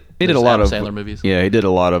 Or He did a those lot of Adam Sandler movies. Yeah, he did a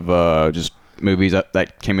lot of just movies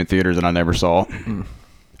that came in theaters and I never saw.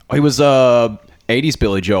 He was '80s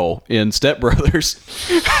Billy Joel in Step Brothers.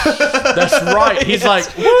 That's right. He's like,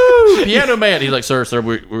 woo, Piano Man. He's like, sir,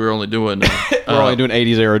 we're only doing We're only doing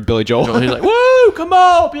 '80s era Billy Joel. He's like, woo, come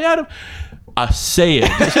on, Piano. I said.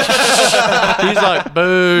 He's like,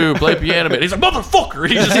 boo, play Piano Man. He's like, motherfucker.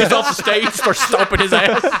 He just gets off the stage, starts stomping his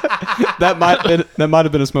ass. That might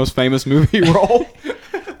have been his most famous movie role.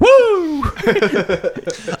 Woo!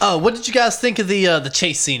 What did you guys think of the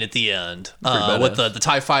chase scene at the end with the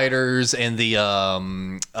TIE fighters and the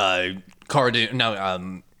Cardoon?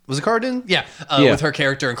 No, was it Cardoon? Yeah, Yeah. with her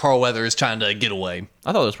character and Carl Weathers trying to get away.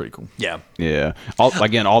 I thought it was pretty cool. Yeah. Yeah. All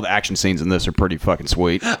the action scenes in this are pretty fucking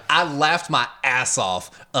sweet. I laughed my ass off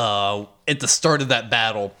at the start of that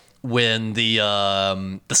battle when the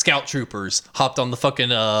scout troopers hopped on the fucking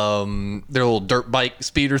their little dirt bike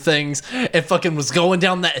speeder things and fucking was going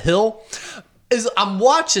down that hill. I'm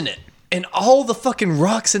watching it and all the fucking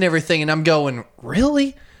rocks and everything, and I'm going,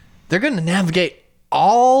 really? They're gonna navigate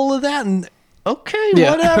all of that? And okay,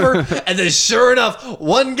 whatever. And then sure enough,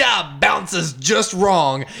 one guy bounces just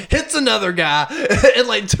wrong, hits another guy, and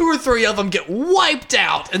like 2 or 3 of them get wiped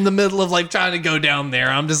out in the middle of like trying to go down there.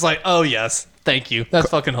 I'm just like, oh yes, thank you. That's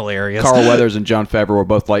fucking hilarious. Carl Weathers and Jon Favreau were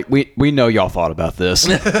both like, we know y'all thought about this.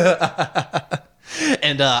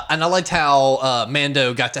 And I liked how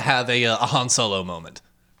Mando got to have a Han Solo moment.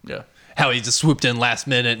 Yeah. How he just swooped in last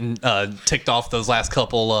minute and ticked off those last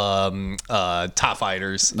couple TIE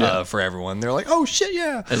fighters for everyone. They're like, oh shit,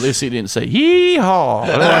 yeah. At least he didn't say, yee-haw.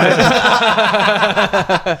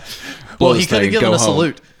 Well, he could have given a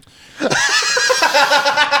salute.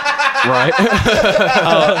 Right?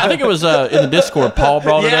 I think it was in the Discord, Paul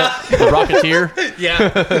brought it up, the Rocketeer.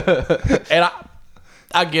 Yeah. And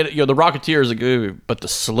I get it, the Rocketeer is a good, but the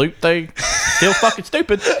salute thing, still fucking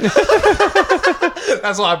stupid.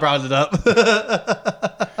 That's why I brought it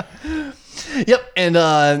up. Yep, and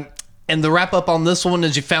the wrap up on this one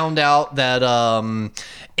is you found out that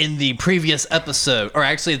in the previous episode, or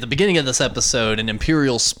actually at the beginning of this episode, an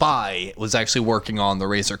Imperial spy was actually working on the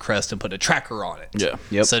Razor Crest and put a tracker on it. Yeah.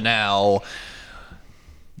 Yep. So now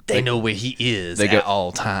they know where he is at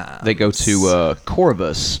all times. They go to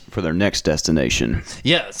Corvus for their next destination.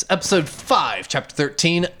 Yes, episode 5, chapter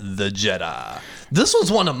 13, The Jedi. This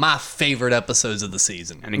was one of my favorite episodes of the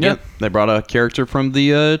season. And again, they brought a character from the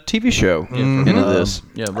TV show into this.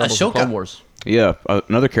 Yeah, Rebels Ahsoka. and Clone Wars. Yeah,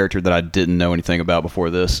 another character that I didn't know anything about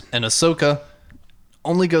before this. And Ahsoka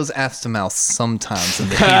only goes ass to mouth sometimes in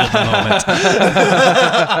the heat of the moment.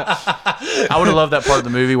 I would have loved that part of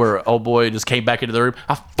the movie where old boy just came back into the room.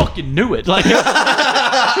 I fucking knew it. Like,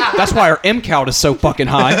 That's why our M count is so fucking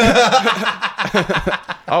high.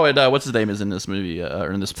 oh, and what's his name is in this movie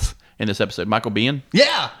or in this episode? Michael Biehn.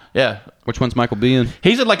 Yeah. Yeah, Which one's Michael Biehn?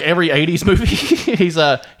 he's in like every '80s movie.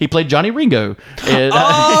 He played Johnny Ringo in, in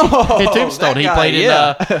Tombstone.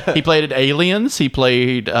 that guy, He played in Aliens. He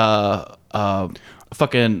played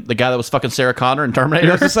fucking the guy that was fucking Sarah Connor in Terminator.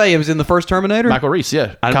 I was to say, it was in the first Terminator? Michael Reese,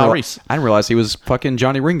 yeah, I Kyle Reese. didn't realize he was fucking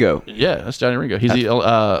Johnny Ringo. Yeah, that's Johnny Ringo. He's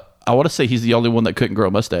the I want to say he's the only one that couldn't grow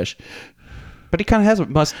a mustache. But he kind of has a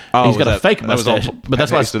mustache. Oh, He's got a fake mustache, but that's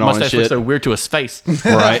why his mustache looks so weird to his face.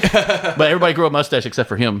 Right. But everybody grew a mustache except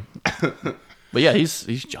for him. But yeah, he's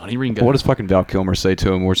Johnny Ringo. What does fucking Val Kilmer say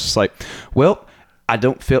to him? Where it's just like, well, I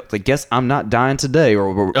don't feel, I guess I'm not dying today,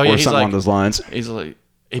 or something along those lines. He's like,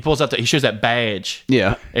 he pulls out he shows that badge.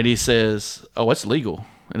 Yeah. And he says, "Oh, it's legal."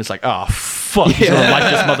 And it's like, "Oh fuck, he's gonna light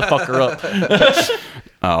this motherfucker up."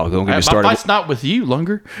 Oh, don't get me My started. fight's not with you,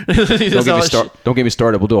 Lunger. Don't get me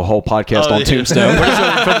started. We'll do a whole podcast on Tombstone. We're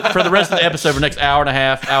just for the rest of the episode, for the next hour and a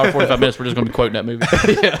half, hour 45 minutes, we're just going to be quoting that movie.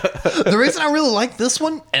 The reason I really like this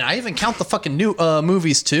one, and I even count the fucking new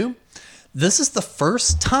movies too, this is the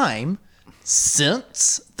first time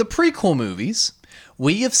since the prequel movies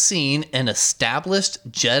we have seen an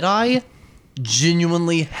established Jedi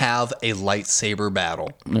genuinely have a lightsaber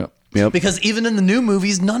battle. Yep. Yep. Because even in the new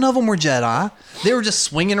movies, none of them were Jedi. They were just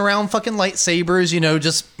swinging around fucking lightsabers,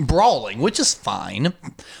 just brawling, which is fine.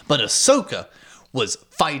 But Ahsoka was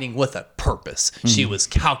fighting with a purpose. She was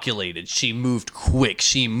calculated. She moved quick.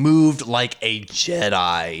 She moved like a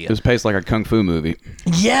Jedi. It was paced like a kung fu movie.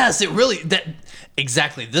 Yes, it really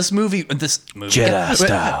exactly. This movie Jedi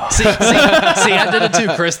style. See, I did it too,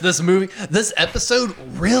 Chris. This episode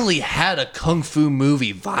really had a kung fu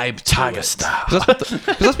movie vibe to Tiger it. style.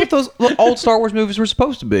 Because that's what those old Star Wars movies were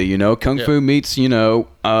supposed to be. Kung fu meets hero.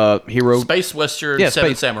 Space Western, Yeah, Seven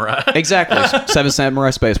space- Samurai. Exactly. Seven Samurai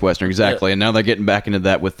Space Western. Exactly. Yeah. And now they're getting back into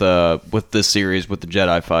that with this series with the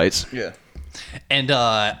Jedi fights. Yeah. And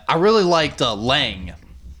I really liked Lang.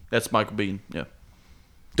 That's Michael Biehn. Yeah.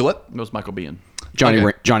 Do what? It was Michael Biehn.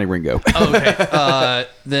 Okay. Johnny Ringo. Okay.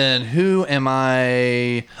 Then who am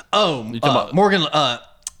I? Oh, Morgan.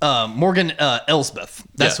 Morgan Elsbeth.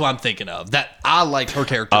 That's what I'm thinking of. That I liked her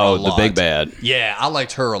character a lot. The big bad. Yeah, I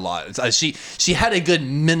liked her a lot. She had a good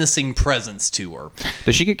menacing presence to her.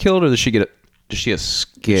 Does she get killed or does she escape? She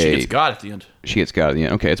gets got at the end. She gets got at the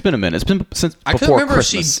end. Okay, it's been a minute. It's been since I couldn't before remember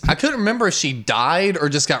Christmas. I couldn't remember if she died or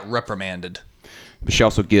just got reprimanded. But she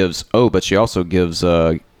also gives.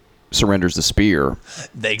 Surrenders the spear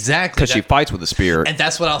Exactly. because she fights with the spear. And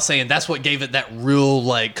that's what I was saying. That's what gave it that real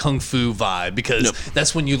like kung fu vibe because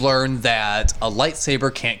that's when you learn that a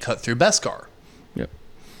lightsaber can't cut through Beskar. Yep.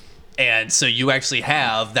 And so you actually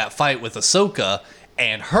have that fight with Ahsoka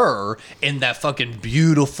and her in that fucking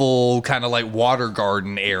beautiful kind of like water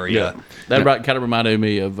garden area. That kind of reminded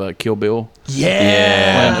me of Kill Bill.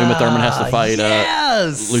 Yeah. When Uma Thurman has to fight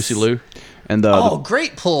Lucy Liu. And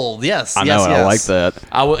great pull. Yes. I know. Yes. I like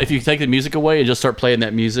that. If you take the music away and just start playing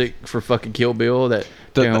that music for fucking Kill Bill, that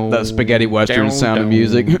spaghetti western sound of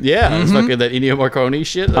music. Yeah, it's fucking that Ennio Morricone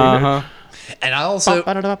shit. And I also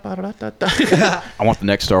I want the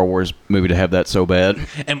next Star Wars movie to have that so bad.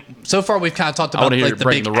 and so far we've kind of talked I about want to hear like it the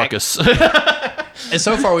breaking big the ruckus. And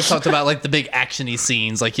so far we've talked about like the big actiony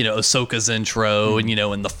scenes, like, you know, Ahsoka's intro and, you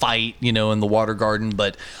know, and the fight, you know, in the water garden,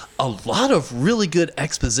 but a lot of really good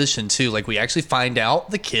exposition too. Like we actually find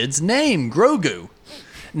out the kid's name, Grogu.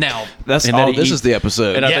 Now This he is eats- the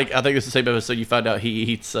episode. And Yeah. I think it's the same episode you find out he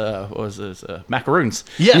eats what was this macaroons.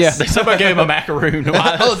 yes. Yeah. Somebody gave him a macaroon.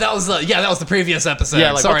 Oh, that was the previous episode.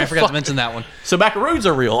 Yeah, like, Sorry, what I the forgot fuck? to mention that one. So macaroons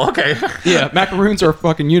are real. Okay. Yeah, macaroons are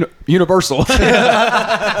fucking universal.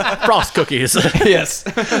 Frost cookies. Yes.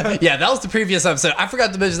 Yeah, that was the previous episode. I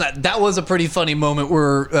forgot to mention that. That was a pretty funny moment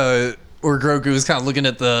where Grogu was kind of looking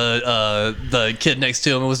at the kid next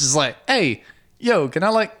to him and was just like, "Hey, yo, can I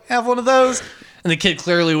like have one of those?" And the kid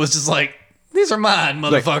clearly was just like, "These are mine,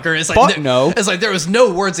 motherfucker." It's like fuck no. It's like there was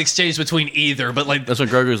no words exchanged between either, but like That's when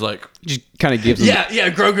Grogu's like, Just kind of gives him, yeah,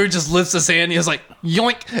 Grogu just lifts his hand and he's like,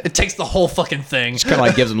 yoink. It takes the whole fucking thing. kind of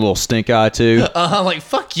like gives him a little stink eye too. Like,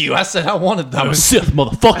 fuck you. I said I wanted those. Sith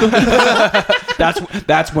motherfucker.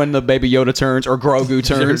 That's when the Baby Yoda turns or Grogu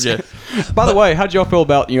turns. Yeah. By the way, how'd y'all feel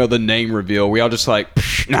about the name reveal? We all just like,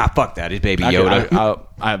 nah, fuck that. It's Baby Yoda.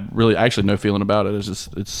 I really actually no feeling about it. It's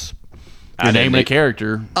just it's I your didn't name and a think-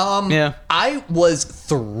 character. Yeah. I was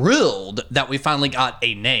thrilled that we finally got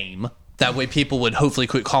a name. That way people would hopefully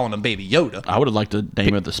quit calling him Baby Yoda. I would have liked to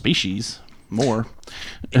name it the species more.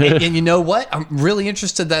 And you know what? I'm really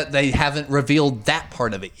interested that they haven't revealed that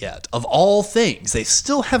part of it yet. Of all things, they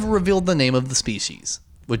still haven't revealed the name of the species,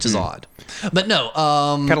 which is odd. But no,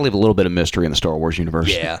 Kind of leave a little bit of mystery in the Star Wars universe.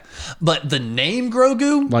 yeah. But the name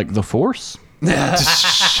Grogu, Like the Force.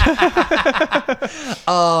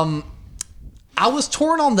 I was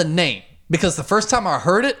torn on the name because the first time I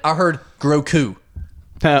heard it, I heard Groku.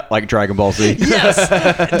 Like Dragon Ball Z. Yes,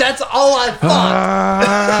 that's all I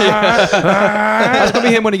thought. That's gonna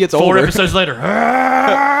be him when he gets 4 older. episodes later.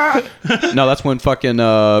 No, that's when fucking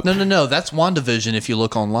No, that's WandaVision if you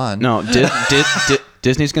look online. no.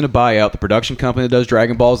 Disney's gonna buy out the production company that does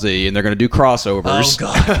Dragon Ball Z, and they're gonna do Oh crossovers.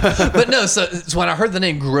 god! But no, so when I heard the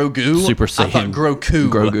name Grogu, Super I thought Saiyan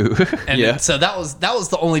Grogu, and Yeah. so that was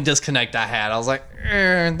the only disconnect I had. I was like,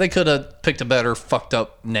 they could have picked a better fucked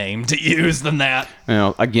up name to use than that.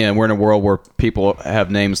 Again, we're in a world where people have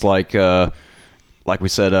names like we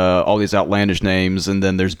said, all these outlandish names, and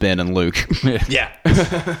then there's Ben and Luke. Yeah.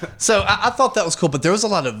 So I thought that was cool, but there was a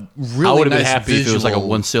lot of I really would have nice been happy if it was like a visual-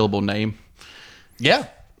 1 syllable name. Yeah,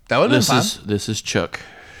 that would have been fine. This is Chuck.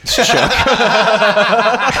 Tell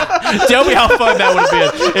me how fun that would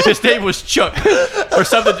have been if his name was Chuck or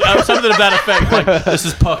something of that effect. Like, this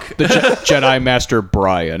is Puck. The Jedi Master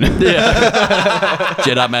Brian.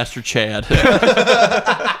 Jedi Master Chad.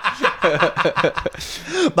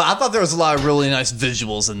 But I thought there was a lot of really nice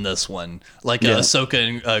visuals in this one, like Ahsoka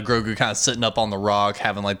and Grogu kind of sitting up on the rock,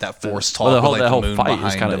 having like that force talk. Well, with, like, that whole the moon fight is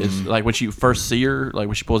behind kind of them. like when you first see her, like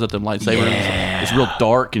when she pulls out them lightsabers. It's real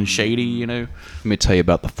dark and shady, you know. Let me tell you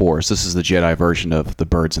about the Force. This is the Jedi version of the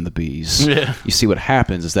birds and the bees. Yeah. You see what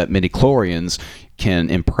happens is that midichlorians can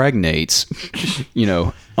impregnate,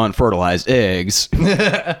 unfertilized eggs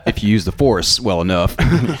if you use the Force well enough.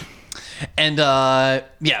 And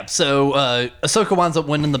so Ahsoka winds up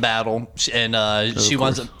winning the battle, and she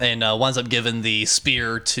winds up giving the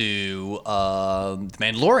spear to the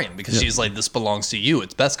Mandalorian because she's like, "This belongs to you.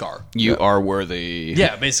 It's Beskar." You are worthy.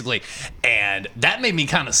 Yeah, basically. And that made me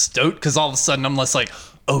kind of stoked because all of a sudden I'm less like,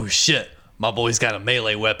 "Oh shit, my boy's got a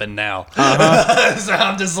melee weapon now. So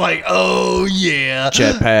I'm just like, oh yeah.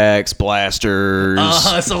 Jetpacks, blasters,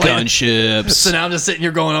 gunships. So now I'm just sitting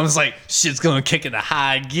here going, I was like, shit's going to kick into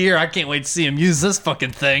high gear. I can't wait to see him use this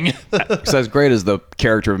fucking thing. So as great as the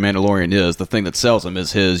character of Mandalorian is, the thing that sells him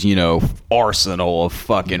is his, arsenal of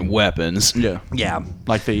fucking weapons. Yeah. Yeah.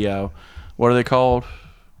 Like the, what are they called?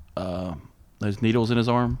 Those needles in his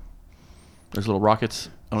arm? There's little rockets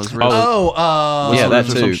on his wrist. Yeah, that Or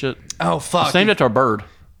some too. shit. Oh, fuck. It's named after a bird.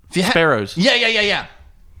 Sparrows. Yeah. Yeah,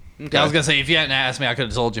 I was going to say, if you hadn't asked me, I could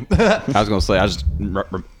have told you. I was going to say, I just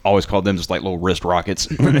always called them just like little wrist rockets.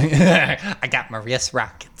 I got my wrist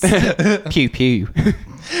rockets. Pew, pew.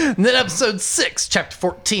 And then episode 6, chapter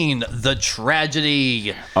 14, The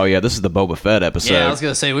Tragedy. Oh, yeah, this is the Boba Fett episode. Yeah, I was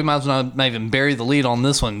going to say, we might as well not even bury the lead on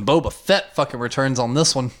this one. Boba Fett fucking returns on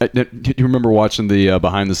this one. Do you remember watching the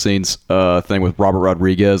behind-the-scenes thing with Robert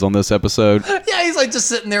Rodriguez on this episode? Yeah, he's like just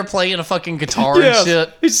sitting there playing a fucking guitar and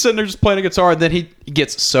shit. He's sitting there just playing a guitar, and then he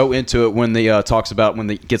gets so into it when he talks about when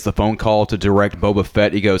he gets the phone call to direct Boba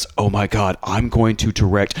Fett. He goes, "Oh my God, I'm going to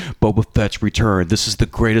direct Boba Fett's return. This is the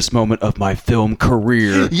greatest moment of my film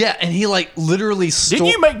career." Yeah, and he like literally Didn't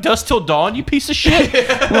you make Dust Till Dawn, you piece of shit?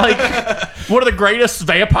 Like, one of the greatest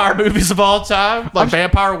vampire movies of all time? Like,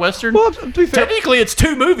 vampire western? Well, to be fair- Technically, it's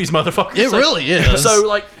 2 movies, motherfucker. It really is. So,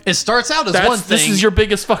 like, it starts out as one thing. this is your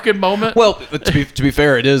biggest fucking moment? Well, to be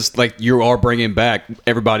fair, it is like you are bringing back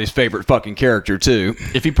everybody's favorite fucking character too.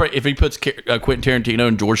 If he puts Quentin Tarantino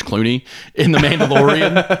and George Clooney in The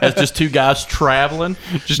Mandalorian as just 2 guys traveling,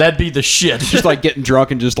 that'd be the shit. Just like getting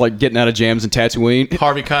drunk and just like getting out of jams and Tatooine.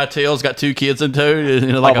 Harvey Keitel's got 2 kids in tow,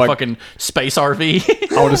 like a fucking space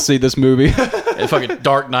RV. I want to see this movie. And fucking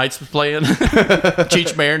Dark Knights playing.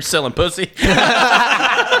 Cheech Marin selling pussy.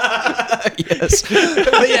 Yes.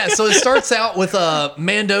 But yeah, so it starts out with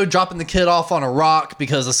Mando dropping the kid off on a rock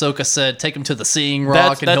because Ahsoka said, take him to the Seeing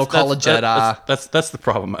Rock and he'll call a Jedi. That's the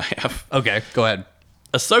problem I have. Okay, go ahead.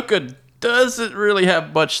 Ahsoka doesn't really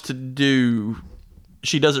have much to do.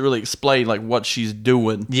 She doesn't really explain like what she's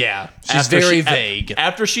doing. Yeah, she's very vague.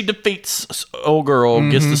 After she defeats old girl,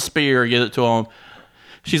 gets the spear, gives it to him.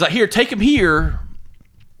 She's like, "Here, take him here,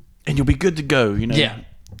 and you'll be good to go." Yeah.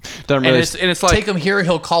 Doesn't And really, it's like Take him here,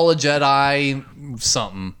 he'll call a Jedi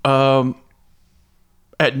something.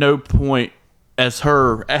 at no point as a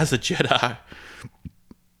Jedi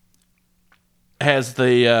has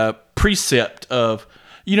the precept of,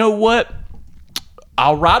 you know what?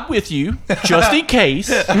 I'll ride with you just in case.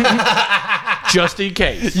 Just in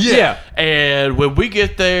case. Yeah. And when we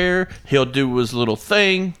get there, he'll do his little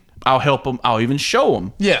thing. I'll help him. I'll even show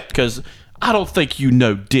him. Yeah. Because I don't think you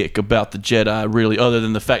know dick about the Jedi, really, other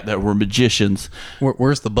than the fact that we're magicians.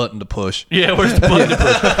 Where's the button to push? Yeah, where's the button to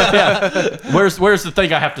push? Yeah. Where's the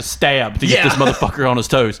thing I have to stab to get this motherfucker on his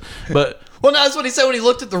toes? But... Well, no, that's what he said when he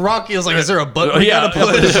looked at the rock. He was like, is there a button we gotta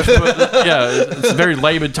push? Yeah, it's a very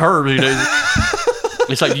layman term. You know.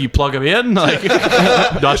 It's like, do you plug him in? Like, do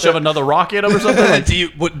I shove another rock in him or something? Like,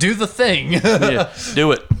 Do the thing. yeah,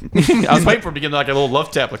 do it. I was waiting for him to give me like a little love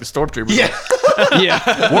tap, like a stormtrooper. Yeah.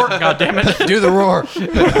 Yeah, work, goddammit. Do the roar.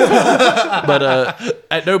 But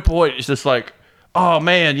at no point it's just like, oh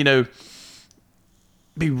man,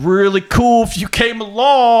 be really cool if you came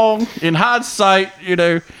along. In hindsight,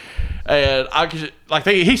 and I could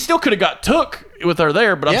he still could have got took with her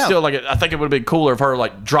there, but I'm still like, I think it would have been cooler if her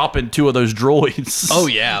like dropping 2 of those droids. Oh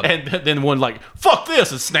yeah, and then one like fuck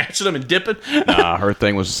this and snatching them and dipping. Nah, her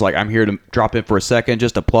thing was just like, I'm here to drop in for a second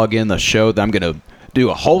just to plug in the show that I'm gonna do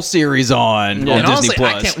a whole series on and Disney honestly,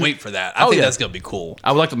 Plus. I can't wait for that. I think that's gonna be cool.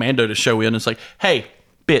 I would like the Mando to show in. It's like, hey,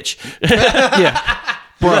 bitch. Yeah.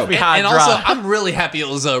 Bro, And also, I'm really happy it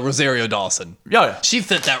was Rosario Dawson. Yeah. She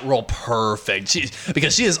fit that role perfect.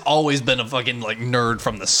 Because she has always been a fucking like nerd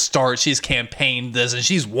from the start. She's campaigned this and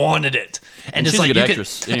she's wanted it. And it's she's a like good you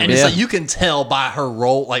actress. can, Anyway. and it's Yeah. like you can tell by her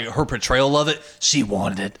role, like her portrayal of it, she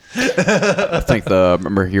wanted it. I think I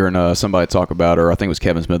remember hearing somebody talk about her. I think it was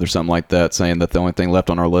Kevin Smith or something like that, saying that the only thing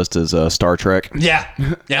left on our list is Star Trek. Yeah,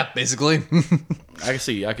 basically. I can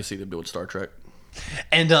see them doing Star Trek.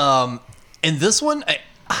 And in this one,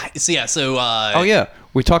 so Oh yeah,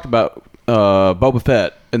 we talked about Boba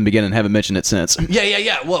Fett in the beginning. Haven't mentioned it since.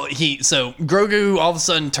 Yeah. Well, Grogu all of a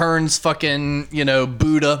sudden turns fucking,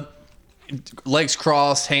 Buddha, legs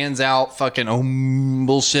crossed, hands out, fucking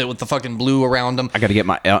bullshit with the fucking blue around him. I got to get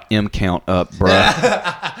my M count up,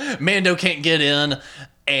 bruh. Mando can't get in,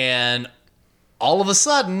 and all of a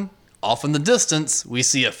sudden, off in the distance, we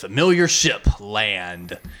see a familiar ship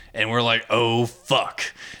land, and we're like, oh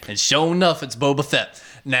fuck. And sure enough, it's Boba Fett.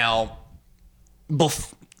 Now,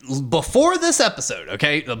 before this episode,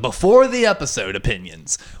 okay? Before the episode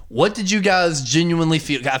opinions, what did you guys genuinely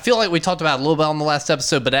feel? I feel like we talked about it a little bit on the last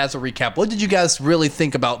episode, but as a recap, what did you guys really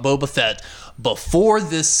think about Boba Fett before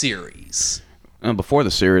this series? Before the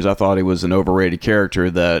series, I thought he was an overrated character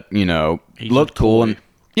that, looked cool. And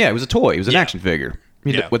yeah, it was a toy. It was an action figure.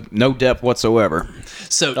 With no depth whatsoever.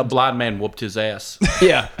 So A blind man whooped his ass.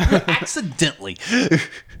 Yeah. accidentally.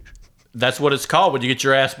 That's what it's called when you get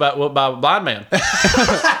your ass whooped by a blind man.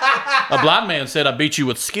 A blind man said, I beat you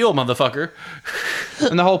with skill, motherfucker.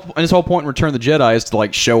 And his whole point in Return of the Jedi is to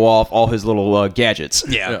like show off all his little gadgets.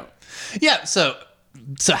 Yeah. So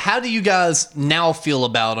how do you guys now feel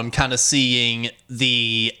about him kind of seeing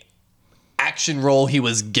the action role he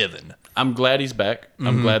was given? I'm glad he's back.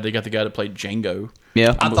 I'm glad they got the guy that played Django.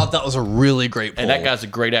 Yeah. I thought that was a really great pull. And that guy's a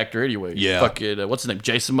great actor anyway. Yeah. Fucking, what's his name?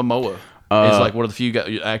 Jason Momoa. He's like one of the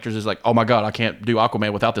few actors is like, oh my God, I can't do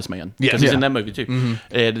Aquaman without this man. Yeah. Because he's in that movie too.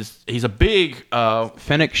 And he's a big...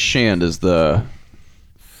 Fennec Shand is the...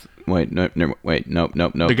 Wait, no.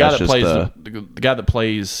 the guy that plays the guy that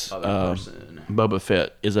plays Boba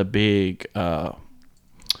Fett is a big... what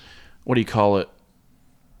do you call it?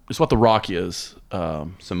 It's what The Rock is.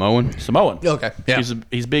 Samoan? Samoan. Okay. Yeah.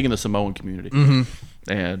 He's big in the Samoan community.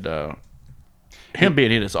 And... him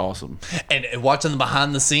being in is awesome. And watching the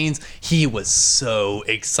behind the scenes, he was so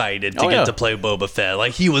excited to get to play Boba Fett.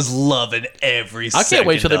 Like, he was loving every I can't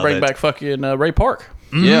wait till they bring back fucking Ray Park.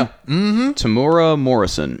 Yeah. Tamura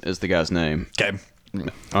Morrison is the guy's name. Okay.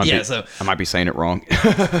 I might be saying it wrong.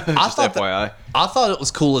 I thought FYI. I thought it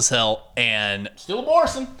was cool as hell. And Still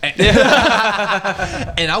Morrison. and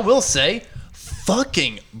I will say,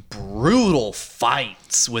 fucking brutal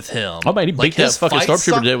fights with him. Oh man, he beat that his fucking fight stormtrooper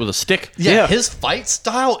style- today with a stick. Yeah, his fight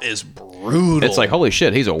style is brutal. It's like, holy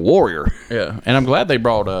shit, he's a warrior. Yeah, and I'm glad they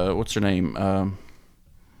brought what's her name,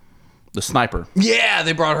 the sniper. yeah,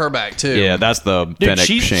 they brought her back too. Yeah, that's the Dude, Fennec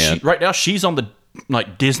Shand. right now she's on the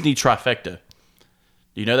like Disney trifecta.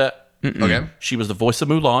 Do you know that? Okay. She was the voice of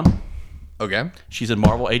Mulan. Okay. She's in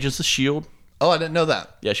Marvel Agents of S.H.I.E.L.D. Oh, I didn't know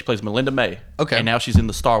that. Yeah, she plays Melinda May. Okay. And now she's in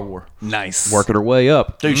the Star Wars. Nice. Working her way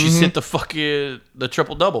up. Dude, she sent the fucking the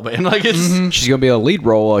triple double, man. Like it's She's gonna be a lead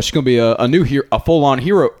role. She's gonna be a new hero, a full on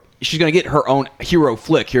hero. She's gonna get her own hero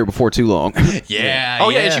flick here before too long. Yeah. Oh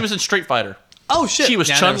yeah, and she was in Street Fighter. Oh shit. she was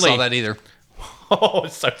I never Chun-Li. saw that either. Oh,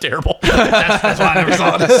 it's so terrible. that's why I never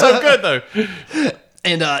saw it. It's so good though.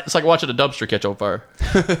 And It's like watching a dumpster catch on fire.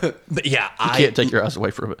 but yeah, You can't take your eyes away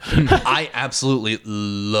from it. I absolutely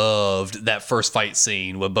loved that first fight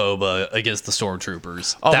scene with Boba against the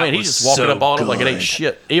stormtroopers. Oh That man, he's was just walking so up on him like it ain't good.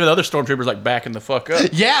 shit. Even the other stormtroopers like backing the fuck up.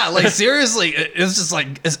 Yeah, like seriously, it's just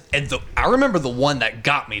like, I remember the one that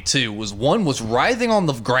got me too was writhing on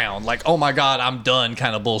the ground, like, oh my god, I'm done,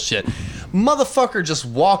 kind of bullshit. Motherfucker just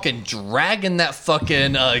walking, dragging that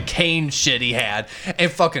fucking cane shit he had, and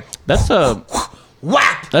fucking That's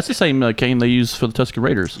whap. that's the same cane they use for the Tusken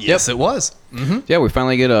Raiders. Yes, it was. Yeah, we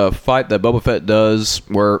finally get a fight that Boba Fett does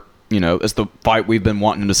where, it's the fight we've been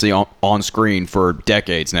wanting to see on screen for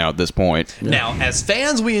decades now at this point. Now, as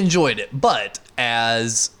fans, we enjoyed it, but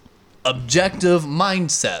as objective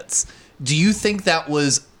mindsets, do you think that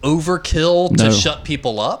was overkill to No. shut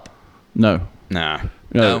people up? No, Nah.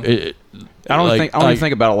 no. No. I don't even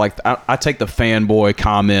think about it like I take the fanboy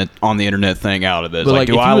comment on the internet thing out of it. It's But like,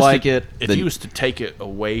 do if I you was like to, it? If Then- you was to take it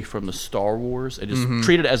away from the Star Wars and just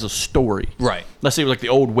treat it as a story, Right. Let's say it was like the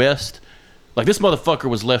Old West. Like this motherfucker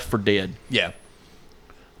was left for dead. Yeah.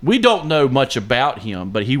 We don't know much about him,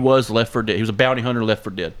 but he was left for dead. He was a bounty hunter left for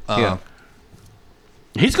dead. yeah.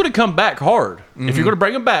 He's going to come back hard. If you're going to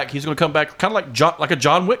bring him back, he's going to come back kind of like a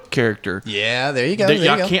John Wick character. Yeah, there you go. That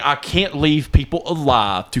There you go. I can't leave people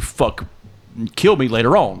alive to kill me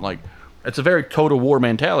later on. Like it's a very Total War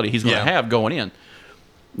mentality he's going to Yeah. have going in.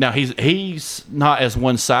 Now he's not as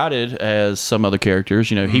one-sided as some other characters.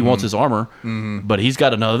 He wants his armor, but he's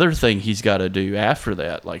got another thing he's got to do after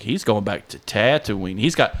that. Like he's going back to Tatooine.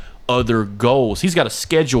 He's got other goals. He's got a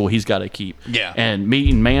schedule he's got to keep. Yeah. And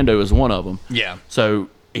meeting Mando is one of them. Yeah. So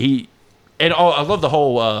I love the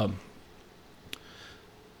whole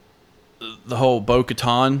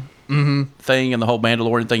Bo-Katan thing and the whole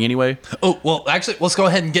Mandalorian thing anyway. Oh, well, actually, let's go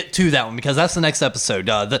ahead and get to that one because that's the next episode.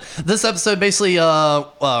 This episode basically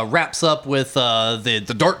wraps up with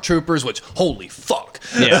the Dark Troopers, which, holy fuck.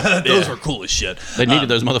 Yeah. Those Yeah. were cool as shit. They needed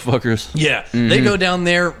those motherfuckers. Yeah. They go down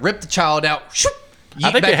there, rip the child out. Shoop, I yeet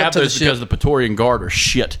think back they up have to those because the Praetorian Guard are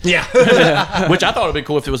shit. Yeah. Which I thought would be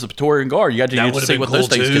cool if it was the Praetorian Guard. You got to That get to would've see been what those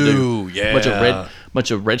cool things could do. too, Bunch of yeah.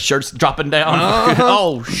 bunch of red shirts dropping down.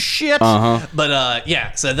 Oh shit! But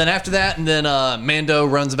yeah, so then after that, and then Mando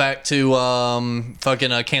runs back to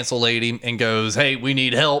fucking Cancel Lady and goes, "Hey, we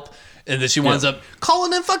need help." And then she winds up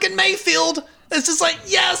calling in fucking Mayfield. It's just like,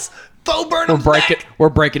 yes, Bo Burnham's back. We're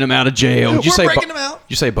breaking him out of jail. We're breaking him out.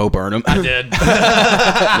 You say Bo Burnham? I did.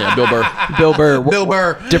 Yeah, Bill Burr. Bill Burr. Bill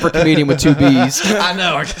Burr. Different comedian with 2 B's. I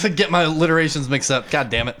know. I gotta get my alliterations mixed up. God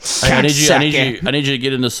damn it. Hey, I need you to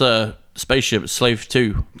get in this spaceship, Slave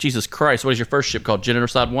 2. Jesus Christ, what is your first ship called?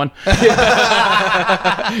 Genocide 1?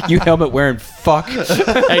 You helmet wearing fuck.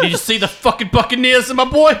 Hey, did you see the fucking Buccaneers and my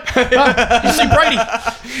boy? Huh? You see Brady?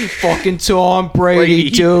 Fucking Tom Brady,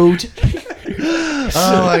 dude.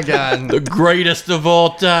 Oh my god. The greatest of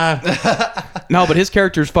all time. No, but his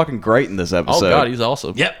character is fucking great in this episode. Oh god, he's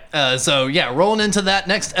awesome. Yep. So yeah, rolling into that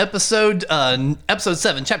next episode, episode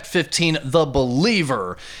 7, chapter 15, The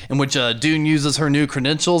Believer, in which Dune uses her new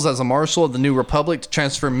credentials as a marshal of the New Republic to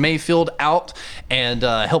transfer Mayfield out and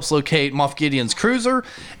helps locate Moff Gideon's cruiser.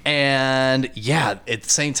 And yeah, at the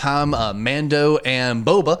same time, Mando and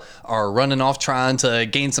Boba are running off trying to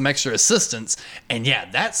gain some extra assistance. And yeah,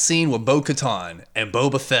 that scene with Bo-Katan and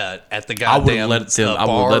Boba Fett at the I goddamn would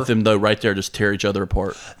let them though right there just tear each other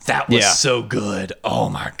apart. That was so good. Oh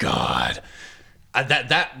my god.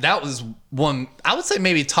 That was one, I would say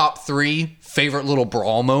maybe top 3 favorite little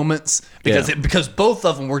brawl moments because both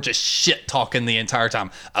of them were just shit talking the entire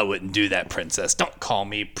time. I wouldn't do that, princess. Don't call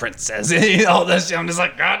me princess. All that shit. I'm just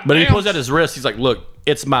like, God. But damn. he pulls out his wrist. He's like, "Look,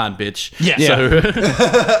 it's mine, bitch." Yeah. So,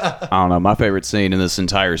 I don't know. My favorite scene in this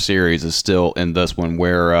entire series is still in this one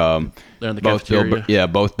where they're in the both cafeteria.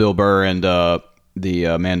 both Bill Burr and the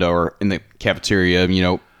Mando are in the cafeteria.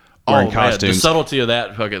 Wearing costumes. Man, the subtlety of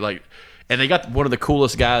that fucking like. And they got one of the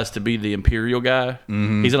coolest guys to be the Imperial guy.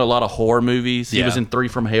 Mm-hmm. He's in a lot of horror movies. He was in 3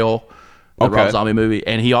 from Hell, the Rob Zombie movie,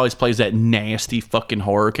 and he always plays that nasty fucking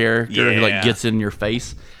horror character who like gets in your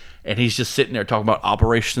face. And he's just sitting there talking about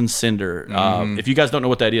Operation Cinder. If you guys don't know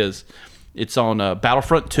what that is, it's on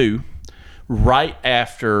Battlefront 2, right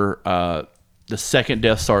after the second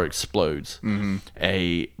Death Star explodes. Mm-hmm.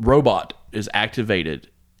 A robot is activated,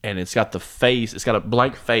 and it's got the face. It's got a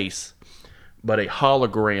blank face, but a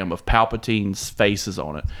hologram of Palpatine's faces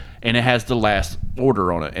on it, and it has the last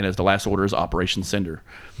order on it, and the last order is Operation Cinder.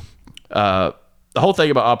 The whole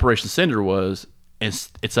thing about Operation Cinder was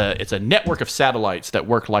it's a network of satellites that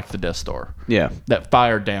work like the Death Star. Yeah, that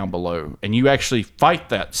fire down below, and you actually fight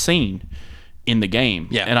that scene in the game.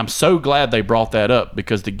 Yeah, and I'm so glad they brought that up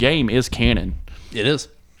because the game is canon. It is,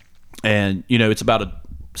 and it's about a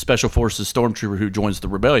special forces stormtrooper who joins the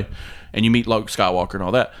rebellion, and you meet Luke Skywalker and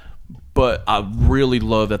all that. But I really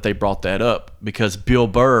love that they brought that up because Bill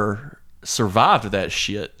Burr survived that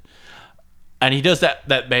shit, and he does that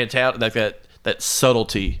mentality, that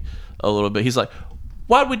subtlety a little bit. He's like,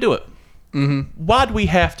 "Why'd we do it? Mm-hmm. Why'd we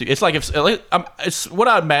have to?" It's like it's what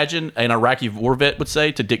I imagine an Iraqi war vet would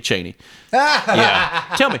say to Dick Cheney.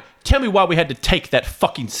 Yeah, tell me why we had to take that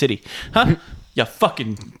fucking city, huh? You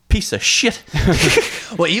fucking piece of shit.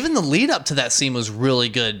 Well, even the lead up to that scene was really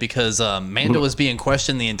good because Mando was being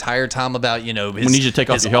questioned the entire time about, his, we need you to take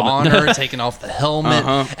off your helmet. honor, taking off the helmet.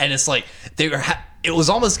 And it's like it was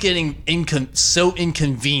almost getting so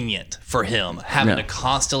inconvenient for him having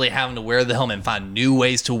to wear the helmet and find new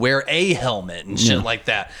ways to wear a helmet and shit like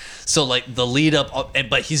that. So like the lead up,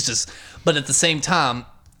 but at the same time,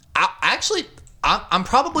 I'm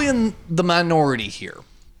probably in the minority here,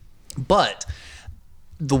 but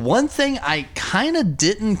the one thing I kind of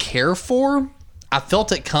didn't care for, I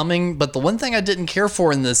felt it coming, but the one thing I didn't care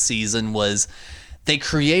for in this season was they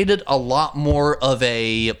created a lot more of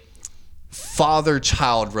a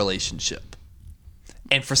father-child relationship.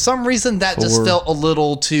 And for some reason, that just felt a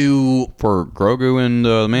little too... For Grogu and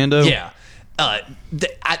Mando? Yeah.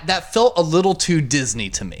 That felt a little too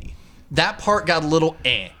Disney to me. That part got a little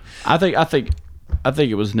eh. I think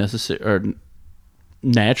it was necessary... or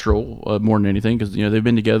natural more than anything because they've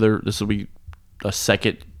been together. This will be a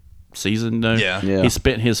second season now. Yeah. He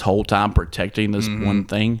spent his whole time protecting this one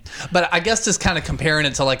thing. But I guess just kind of comparing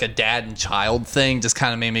it to like a dad and child thing just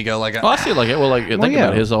kind of made me go like, I feel like it. Well, think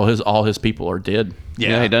about it. All his people are dead.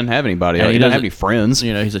 Yeah, he doesn't have anybody. Yeah, he doesn't have any friends.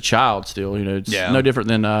 He's a child still. It's no different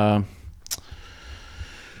than a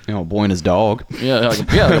boy and his dog. Like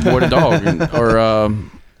a boy and a dog, or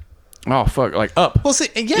oh fuck! Like Up. Well, see,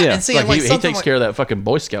 and see, like he takes care of that fucking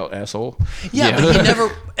Boy Scout asshole. Yeah, but he never.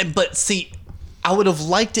 But see, I would have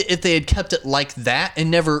liked it if they had kept it like that and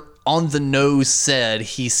never on the nose said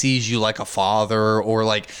he sees you like a father or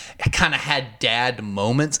like kind of had dad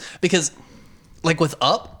moments because, like with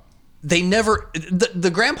Up, they never. The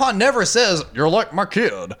grandpa never says you're like my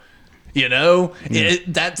kid. You know,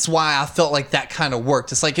 that's why I felt like that kind of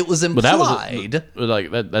worked. It's like it was But implied. that was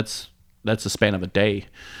like that's a span of a day.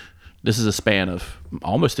 This is a span of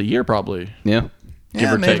almost a year, probably. Yeah. Yeah,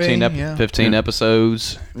 Give or take maybe, 15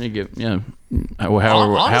 episodes. You give,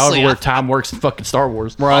 however Honestly, where time works in fucking Star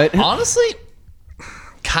Wars. Right. Honestly,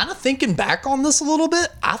 kind of thinking back on this a little bit,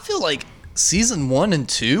 I feel like season 1 and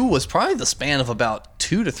 2 was probably the span of about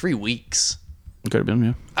 2 to 3 weeks. Could have been,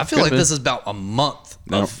 yeah. I feel like this is about a month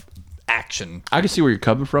of action. I can see where you're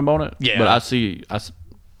coming from on it. Yeah. But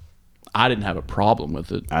I didn't have a problem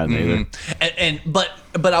with it. I didn't either.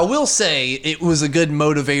 But I will say it was a good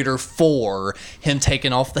motivator for him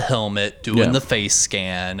taking off the helmet, doing the face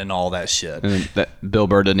scan, and all that shit. And that Bill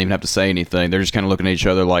Burr didn't even have to say anything. They're just kind of looking at each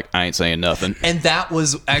other like, I ain't saying nothing. And that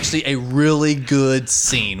was actually a really good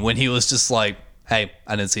scene when he was just like, "Hey,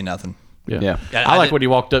 I didn't see nothing." Yeah. Yeah, I I like did- when he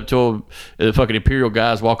walked up to him, the fucking Imperial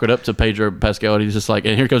guys walking up to Pedro Pascal, and he's just like,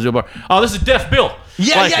 and here comes Bill Burr. Oh, this is Death Bill.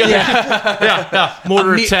 Yeah, Like, yeah. yeah.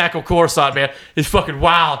 Mortar attack of Coruscant, man. It's fucking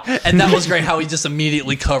wild. And that was great how he just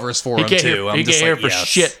immediately covers for him too. He can't hear for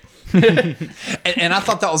shit. And I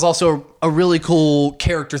thought that was also a really cool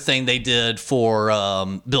character thing they did for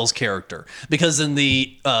Bill's character, because in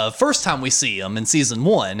the first time we see him in season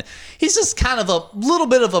 1, he's just kind of a little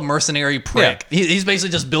bit of a mercenary prick. He's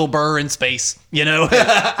basically just Bill Burr in space, you know?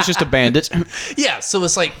 It's just a bandit. Yeah, so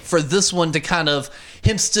it's like for this one to kind of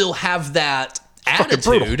him still have that fucking attitude.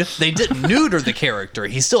 brutal. They didn't neuter the character.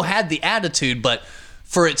 He still had the attitude, but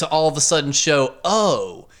for it to all of a sudden show,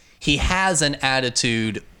 oh, he has an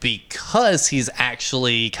attitude because he's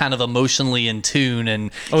actually kind of emotionally in tune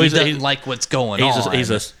and he doesn't like what's going on.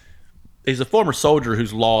 He's a former soldier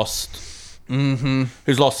who's lost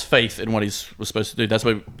faith in what he was supposed to do. That's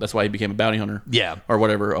why he became a bounty hunter. Yeah. Or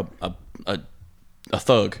whatever, a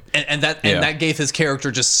thug. And that gave his character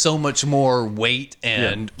just so much more weight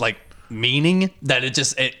and like meaning that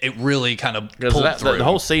it really kind of pulled through. The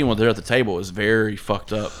whole scene when they're at the table is very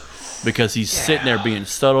fucked up because he's sitting there being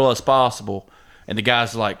subtle as possible, and the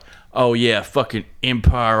guy's like, "Oh yeah, fucking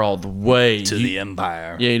Empire all the way to the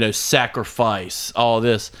Empire." Yeah, sacrifice all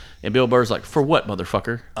this, and Bill Burr's like, "For what,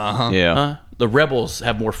 motherfucker? Yeah. The rebels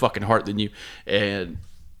have more fucking heart than you." And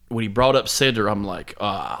when he brought up Cinder, I'm like,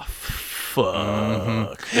 fuck.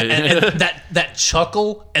 And that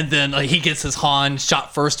chuckle, and then he gets his Han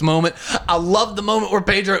shot first moment. I love the moment where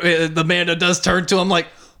Pedro, the Mando, does turn to him like,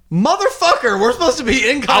 "Motherfucker, we're supposed to be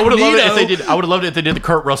incognito." I would have loved it if they did. I would have loved it if they did the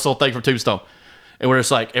Kurt Russell thing from Tombstone, and where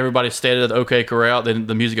it's like everybody's standing at the OK Corral, then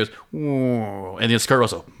the music goes, "Whoa," and then it's Kurt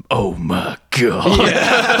Russell. Oh my god!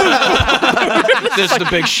 This is the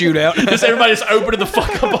big shootout. Just everybody's opening the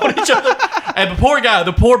fuck up on each other. And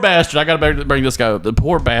the poor bastard. I gotta bring this guy up. The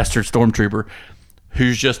poor bastard stormtrooper,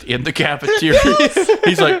 who's just in the cafeteria.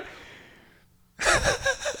 He's like,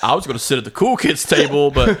 I was going to sit at the cool kids table,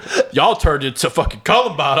 but y'all turned into fucking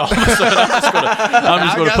Columbine all of a sudden. I'm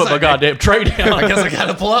just going to put my goddamn tray down. I guess I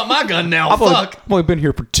gotta pull out my gun now. I've only been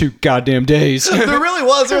here for 2 goddamn days. There really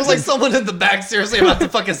was. There was like someone in the back seriously about to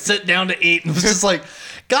fucking sit down to eat, and was just like,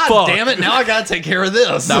 "God Fuck. damn it! Now I gotta take care of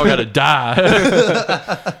this." Now I got to die.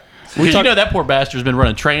 That poor bastard's been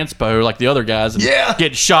running transpo like the other guys and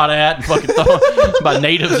getting shot at and fucking by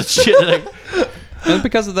natives and shit. And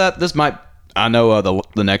because of that, this might... I know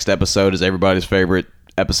the next episode is everybody's favorite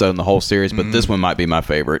episode in the whole series, but this one might be my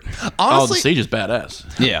favorite. Honestly, the siege is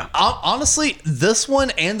badass. Yeah. Honestly, this one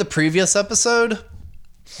and the previous episode,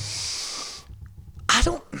 I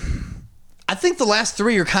think the last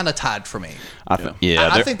 3 are kind of tied for me.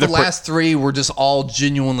 I think the last 3 were just all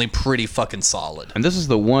genuinely pretty fucking solid. And this is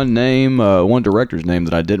the one director's name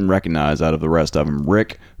that I didn't recognize out of the rest of them.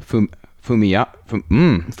 Rick Fu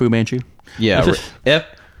Manchu. Yeah.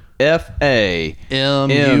 F-A-M-U-Y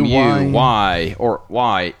or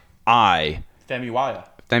Y-I.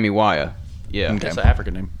 Famiwaya. Yeah. That's an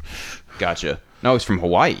African name. Gotcha. No, he's from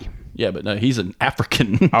Hawaii. Yeah, but no, he's an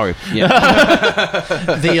African. Oh, yeah.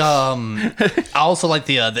 I also like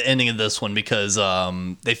the ending of this one because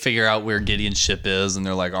they figure out where Gideon's ship is, and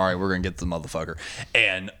they're like, "All right, we're gonna get the motherfucker."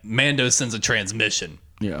 And Mando sends a transmission.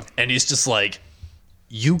 Yeah, and he's just like,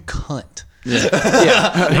 "You cunt."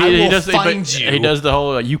 Yeah. He does the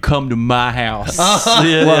whole you come to my house. I'm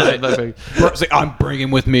bringing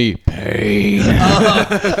with me pain.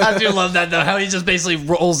 I do love that though. How he just basically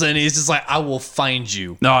rolls in. He's just like, "I will find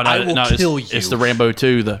you. I will kill you." It's the Rambo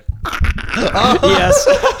 2. Yes,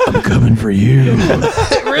 I'm coming for you.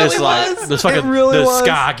 It really really it's like was. this fucking It really the was.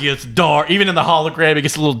 sky gets dark. Even in the hologram, it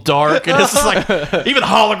gets a little dark, and it's just like even the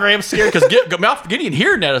hologram's scared because Gideon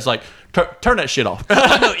hearing that is like turn that shit off.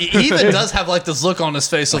 I know, he even does have like this look on his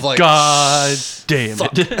face of like, God damn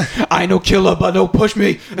it! I no killer, but don't push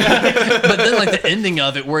me. but then like the ending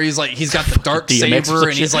of it where he's got the dark DMX or saber some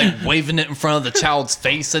and he's shit. like waving it in front of the child's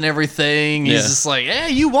face and everything. He's Yeah. just like,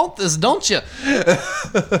 "Hey, you want this, don't you?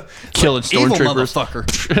 Killing Evil stormtroopers.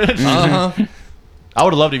 motherfucker." I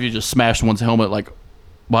would have loved if you just smashed one's helmet like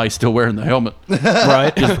while he's still wearing the helmet.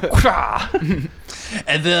 Right.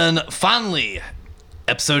 And then finally,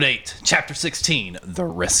 episode 8, chapter 16, The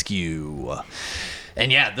Rescue. And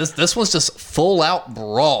yeah, this one's just full out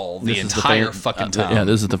brawl the entire fucking time. Yeah,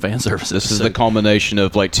 this is the fan service. This is the culmination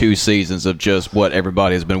of like 2 seasons of just what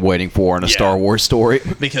everybody has been waiting for in a Yeah. Star Wars story.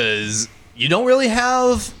 Because you don't really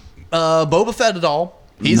have Boba Fett at all.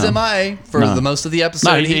 He's MIA for the most of the episode.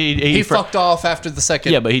 No, he fucked off after the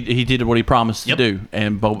second. Yeah, but he did what he promised Yep. to do,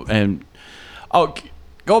 and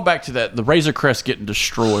go back to that the Razor Crest getting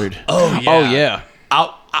destroyed. Oh yeah. Oh yeah.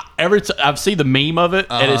 I've seen the meme of it,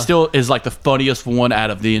 and it still is like the funniest one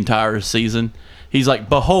out of the entire season. He's like,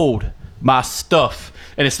 "Behold my stuff,"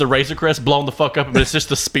 and it's the Razor Crest blown the fuck up, but it's just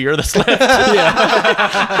the spear that's left.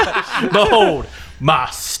 Behold my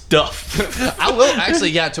stuff. I will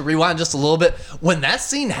actually, to rewind just a little bit. When that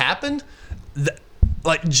scene happened,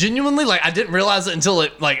 like genuinely, like I didn't realize it until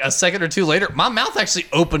like a second or two later. My mouth actually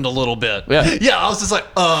opened a little bit. Yeah. I was just like,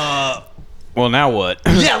 Well, now what?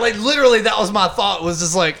 yeah, like literally, that was my thought. Was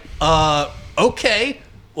just like, okay,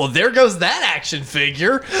 well, there goes that action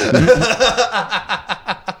figure.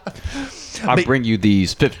 I bring you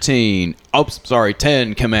these 10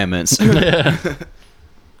 commandments.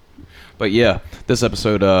 But yeah, this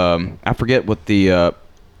episode, I forget what the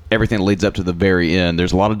everything that leads up to the very end.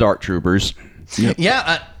 There's a lot of dark troopers.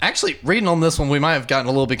 Yeah, actually, reading on this one, we might have gotten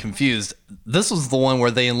a little bit confused. This was the one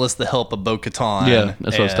where they enlist the help of Bo-Katan. Yeah,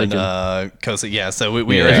 that's what I was thinking. Kosa, yeah, so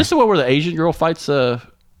we Yeah. were Is this the one where the Asian girl fights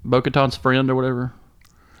Bo-Katan's friend or whatever?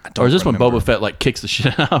 Or is this when Boba Fett like kicks the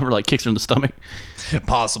shit out of her, like kicks her in the stomach?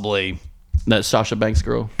 possibly. That Sasha Banks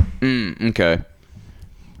girl. Okay.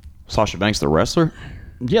 Sasha Banks, the wrestler?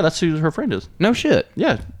 Yeah, that's who her friend is. No shit.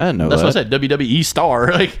 Yeah, I didn't know that's that. what I said. WWE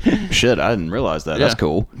star. Like, Shit, I didn't realize that. That's yeah.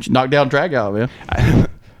 cool. Knock down, drag out, man.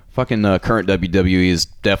 Fucking current WWE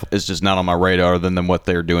is just not on my radar other than what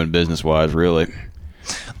they're doing business wise, really.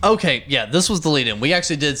 Okay, yeah, this was the lead-in. We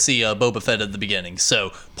actually did see Boba Fett at the beginning.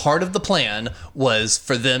 So part of the plan was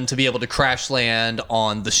for them to be able to crash land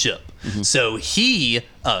on the ship. Mm-hmm. So he,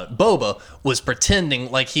 Boba, was pretending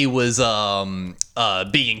like he was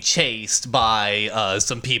being chased by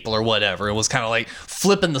some people or whatever. It was kind of like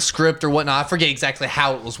flipping the script or whatnot. I forget exactly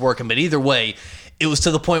how it was working, but either way, it was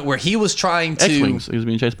to the point where he was trying to... X-Wings. He was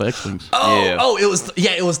being chased by X-Wings.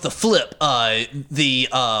 It was the flip. The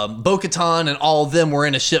Bo-Katan and all of them were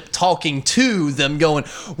in a ship talking to them, going,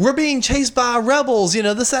 "We're being chased by rebels,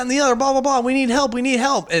 this, that, and the other, blah, blah, blah. We need help.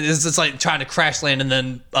 And it's just like trying to crash land, and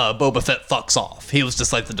then Boba Fett fucks off. He was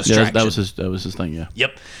just like the Yeah, distraction. that was his thing. Yeah.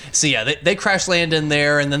 Yep. So yeah, they crash land in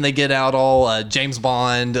there, and then they get out all James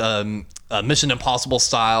Bond, Mission Impossible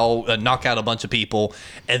style, knock out a bunch of people,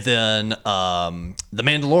 and then the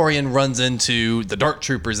Mandalorian runs into the Dark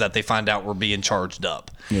Troopers that they find out were being charged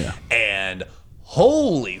up. Yeah. And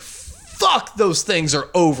holy fuck, those things are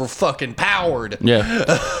over fucking powered. Yeah.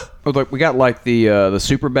 Well, like, we got like the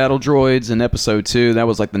super battle droids in episode 2. That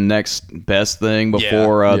was like the next best thing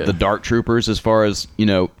before Yeah. the dark troopers, as far as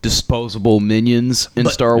disposable minions in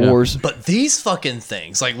But- Star Wars. But these fucking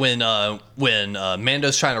things, like when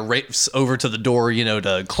Mando's trying to race over to the door,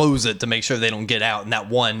 to close it to make sure they don't get out, and that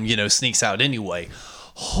one, sneaks out anyway.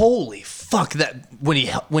 Holy fuck! That when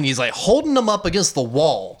he's like holding them up against the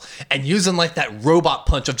wall and using like that robot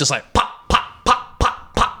punch of just like pop, pop, pop,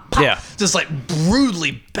 pop, pop, pop, Yeah. just like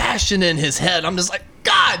brutally bashing in his head. I'm just like,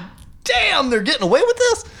 God damn, they're getting away with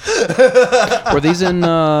this. Were these in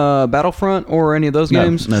Battlefront or any of those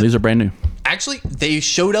games? No, these are brand new. Actually, they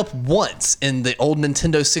showed up once in the old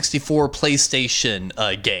Nintendo 64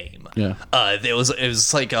 PlayStation game. Yeah. It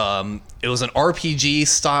was like it was an RPG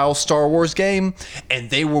style Star Wars game,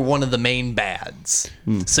 and they were one of the main bads.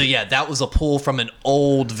 So yeah, that was a pull from an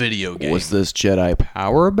old video game. Was this Jedi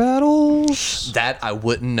Power Battles? That I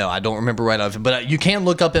wouldn't know. I don't remember right off. But you can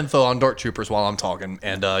look up info on Dark Troopers while I'm talking,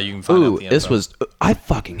 and you can find out Ooh, the info. this was... I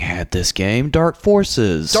fucking had this game. Dark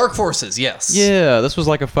Forces. Dark Forces. Yes. Yeah, this was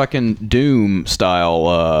like a fucking Doom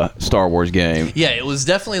style Star Wars game. Yeah, it was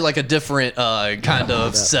definitely like a different kind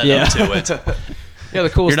of setup Yeah. to it. Yeah, the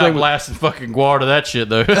coolest You're not thing was... blasting fucking guard of that shit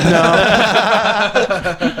though.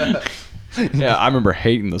 Yeah, I remember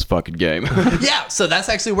hating this fucking game. Yeah, so that's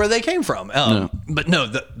actually where they came from. But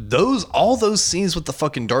no, all those scenes with the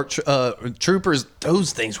fucking dark troopers,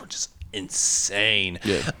 those things were just insane.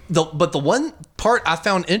 Yeah. But the one part I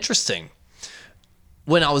found interesting,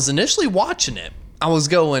 when I was initially watching it, I was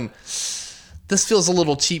going, this feels a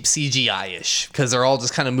little cheap CGI-ish because they're all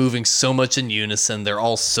just kind of moving so much in unison. They're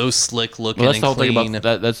all so slick looking Well, that's and the whole clean. thing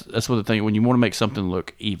about that. That's what the thing when you want to make something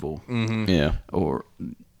look evil, Yeah. or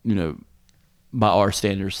by our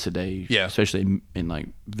standards today, Yeah. especially in like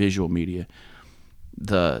visual media,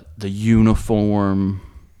 the uniformity,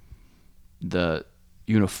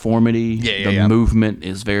 the movement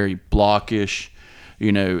is very blockish.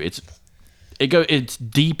 It's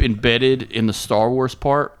deep embedded in the Star Wars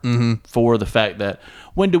part for the fact that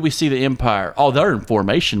when do we see the Empire? Oh, they're in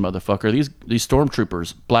formation, motherfucker. These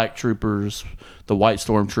stormtroopers, black troopers, the white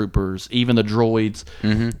stormtroopers, even the droids,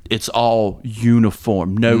 it's all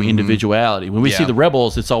uniform, no individuality. When we see the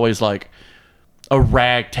rebels, it's always like a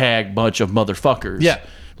ragtag bunch of motherfuckers. Yeah.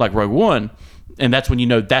 Like Rogue One. And that's when you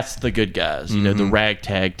know that's the good guys, the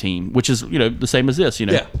ragtag team, which is, the same as this,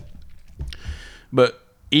 Yeah. But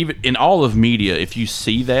even in all of media, if you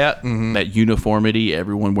see that uniformity,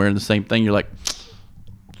 everyone wearing the same thing, you're like,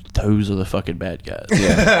 those are the fucking bad guys.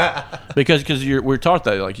 Yeah. because we're taught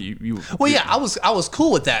that like you. Well, yeah, I was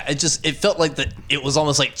cool with that. It felt like it was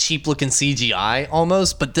almost like cheap looking CGI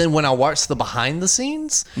almost. But then when I watched the behind the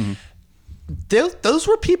scenes, those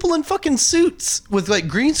were people in fucking suits with like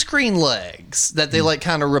green screen legs that they like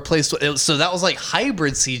kind of replaced with. So that was like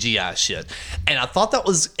hybrid CGI shit. And I thought that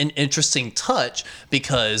was an interesting touch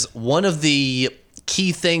because one of the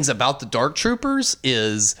key things about the Dark Troopers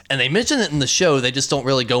is, and they mention it in the show, they just don't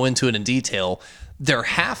really go into it in detail, they're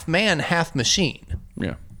half man, half machine.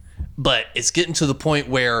 Yeah. But it's getting to the point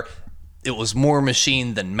where it was more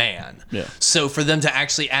machine than man. Yeah. So for them to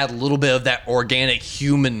actually add a little bit of that organic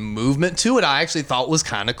human movement to it, I actually thought was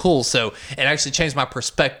kind of cool. So it actually changed my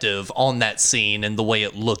perspective on that scene and the way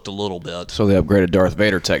it looked a little bit. So they upgraded Darth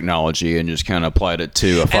Vader technology and just kind of applied it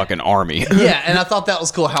to a fucking army. Yeah, and I thought that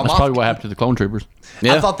was cool how That's probably what happened to the clone troopers.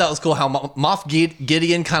 Yeah. I thought that was cool how Moff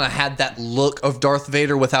Gideon kind of had that look of Darth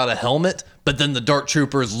Vader without a helmet, but then the Dark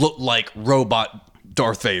Troopers looked like robot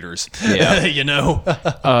Darth Vaders.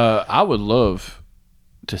 Yeah. I would love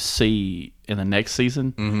to see in the next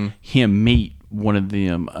season him meet one of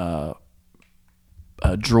them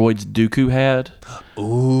droids Dooku had.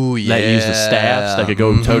 Ooh, yeah. That used the staffs that could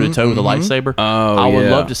go toe to toe with a lightsaber. Oh, I would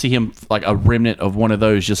yeah. love to see him like a remnant of one of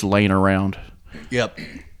those just laying around, Yep.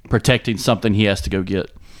 protecting something he has to go get.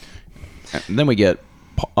 And then we get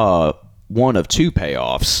one of two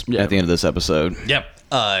payoffs at the end of this episode. Yep.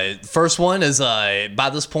 First one is by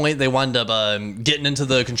this point they wind up getting into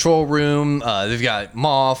the control room. They've got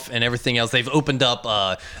Moff and everything else. They've opened up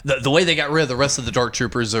the way they got rid of the rest of the Dark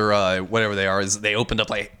Troopers or whatever they are is they opened up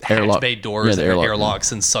like hatch bay doors and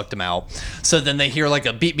airlocks and sucked them out. So then they hear like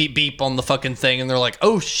a beep beep beep on the fucking thing and they're like,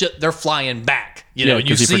 oh shit, they're flying back. You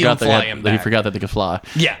see them flying back. He forgot that they could fly.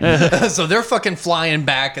 Yeah. So they're fucking flying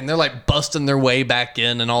back and they're like busting their way back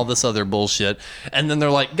in and all this other bullshit. And then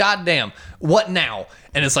they're like, God damn, what now?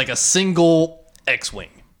 And it's like a single X-Wing.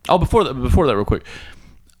 Oh, before that, real quick.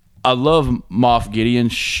 I love Moff Gideon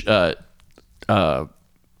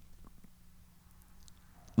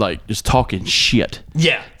like just talking shit.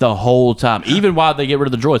 Yeah. The whole time. Even while they get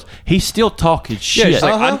rid of the droids, he's still talking shit. He's,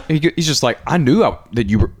 like, he's just like, I knew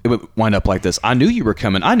that it would wind up like this. I knew you were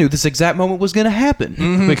coming. I knew this exact moment was going to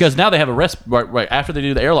happen. Because now they have a respite. Right after they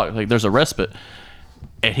do the airlock, like there's a respite.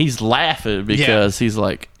 And he's laughing because he's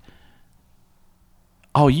like,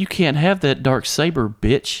 oh, you can't have that dark saber,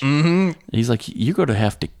 bitch. Mm-hmm. He's like, you're going to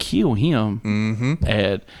have to kill him. Mm-hmm.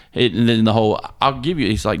 And then the whole, I'll give you,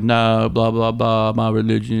 he's like, no, blah, blah, blah, my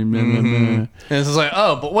religion. Blah, blah, blah. And it's just like,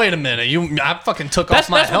 oh, but wait a minute. I fucking took off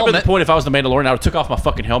my helmet. That's the point. If I was the Mandalorian, I would took off my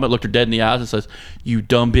fucking helmet, looked her dead in the eyes and says, you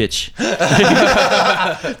dumb bitch.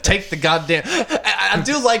 Take the goddamn... I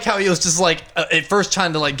do like how he was just like, at first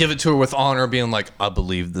trying to like give it to her with honor, being like, I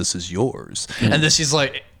believe this is yours. Mm-hmm. And then she's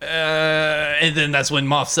like, and then that's when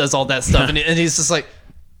Moff says all that stuff, and he's just like,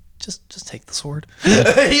 just take the sword. he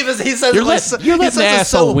says you're letting the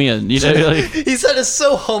asshole win. You know, he said it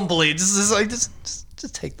so humbly, just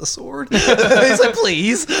take the sword. He's like,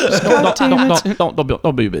 please, don't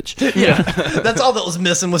be a bitch. Yeah, that's all that was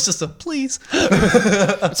missing was just a please.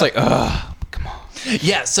 It's like, come on.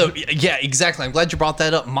 Yeah, so yeah, exactly. I'm glad you brought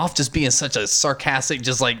that up. Moff just being such a sarcastic,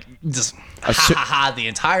 just ha the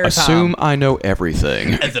entire time. Assume I know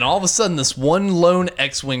everything. And then all of a sudden, this one lone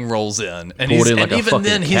X-wing rolls in, and even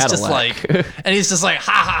then he's just like, ha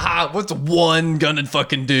ha ha. What's one gonna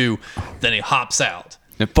fucking do? Then he hops out.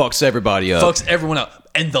 It fucks everybody up. Fucks everyone up.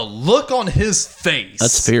 And the look on his face.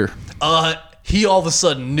 That's fear. He all of a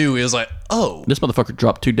sudden knew. He was like, oh. This motherfucker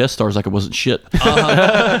dropped 2 Death Stars like it wasn't shit.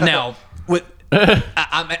 Now, with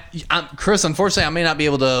Chris, unfortunately, I may not be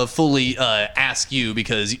able to fully ask you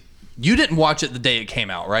because you didn't watch it the day it came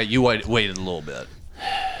out, right? You waited a little bit.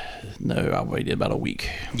 No, I waited about a week.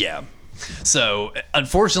 Yeah. So,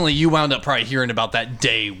 unfortunately, you wound up probably hearing about that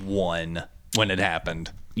day one when it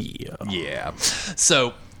happened. Yeah. Yeah.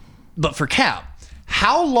 So, but for Cap,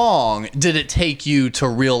 how long did it take you to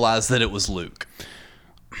realize that it was Luke?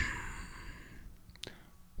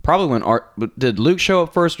 Probably when did Luke show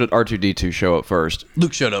up first or did R2-D2 show up first?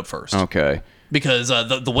 Luke showed up first. Okay. Because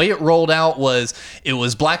the way it rolled out was it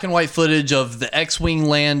was black and white footage of the X-Wing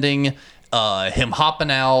landing, him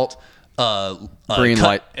hopping out. Green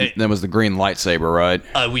light. That was the green lightsaber, right?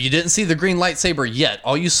 Well, you didn't see the green lightsaber yet.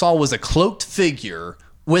 All you saw was a cloaked figure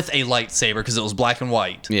with a lightsaber because it was black and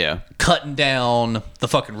white. Yeah. Cutting down the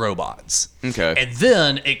fucking robots. Okay. And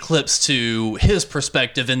then it clips to his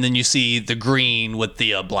perspective, and then you see the green with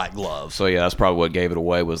the black glove. So yeah, that's probably what gave it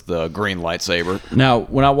away was the green lightsaber. Now,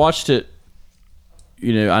 when I watched it,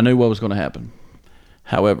 I knew what was going to happen.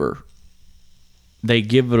 However, they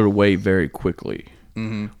give it away very quickly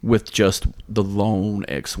with just the lone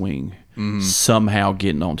X-Wing somehow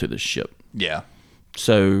getting onto the ship. Yeah.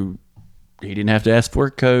 So he didn't have to ask for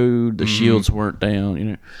a code. The shields weren't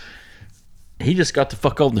down. He just got the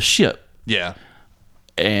fuck on the ship. Yeah.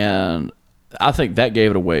 And I think that gave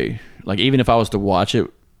it away. Like, even if I was to watch it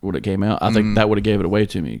when it came out, I think that would have gave it away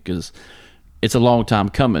to me because it's a long time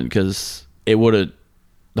coming because it would have,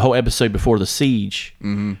 the whole episode before the siege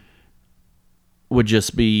would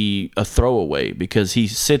just be a throwaway because he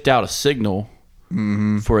sent out a signal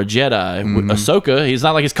for a Jedi. With Ahsoka, he's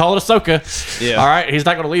not like he's calling Ahsoka. Yeah. All right, he's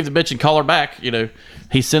not going to leave the bitch and call her back.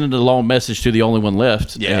 He's sending a long message to the only one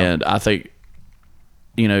left. Yeah. And I think,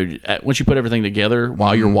 once you put everything together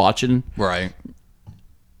while you're watching, Right.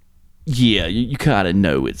 yeah, you kind of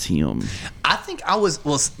know it's him. I think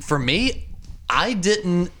for me, I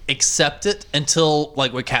didn't accept it until,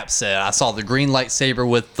 like what Cap said, I saw the green lightsaber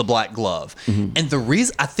with the black glove. And the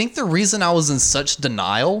reason I was in such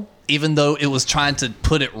denial, even though it was trying to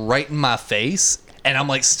put it right in my face, and I'm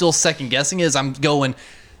like still second guessing, is I'm going,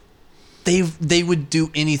 they would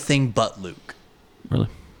do anything but Luke. Really?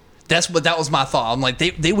 That was my thought. I'm like,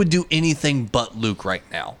 they would do anything but Luke right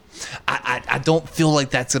now. I don't feel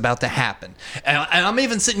like that's about to happen. And I'm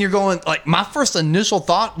even sitting here going, like, my first initial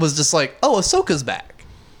thought was just like, oh, Ahsoka's back.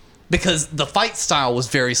 Because the fight style was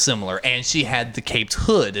very similar, and she had the caped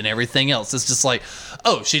hood and everything else. It's just like,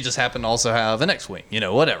 oh, she just happened to also have an X-Wing,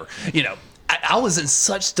 whatever. I was in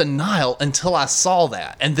such denial until I saw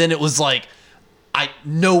that. And then it was like,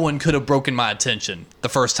 no one could have broken my attention the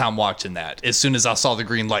first time watching that. As soon as I saw the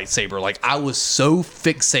green lightsaber, like, I was so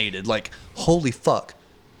fixated, like, holy fuck.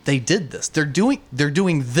 They did this. They're doing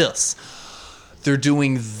this. They're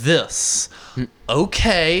doing this.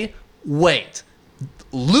 Okay, wait.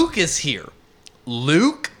 Luke is here.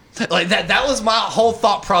 Luke? Like that was my whole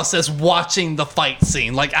thought process watching the fight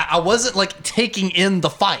scene. Like I wasn't like taking in the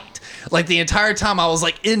fight. Like the entire time I was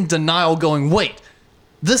like in denial going, wait,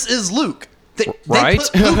 this is Luke. Right?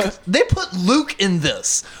 They put Luke in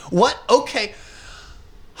this. What? Okay.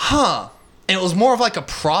 Huh. And it was more of like a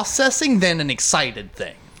processing than an excited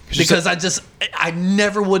thing. Because I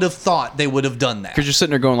never would have thought they would have done that. Because you're sitting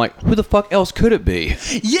there going like, who the fuck else could it be?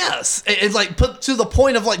 Yes. It's like put to the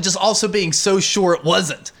point of like just also being so sure it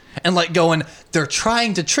wasn't. And like going, they're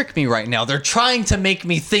trying to trick me right now. They're trying to make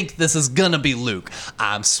me think this is gonna be Luke.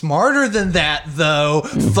 I'm smarter than that though.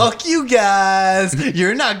 Fuck you guys.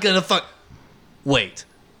 You're not gonna Wait.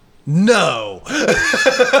 No.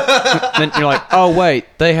 Then you're like, oh wait,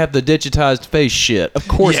 they have the digitized face shit. Of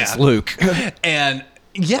course it's Luke. And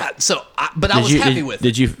yeah, so I was happy with it.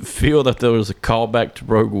 Did you feel that there was a callback to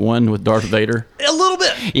Rogue One with Darth Vader? A little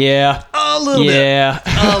bit. Yeah. A little bit. Yeah.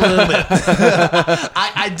 A little bit.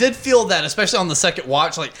 I did feel that, especially on the second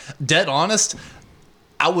watch. Like, dead honest,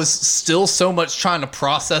 I was still so much trying to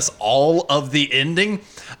process all of the ending.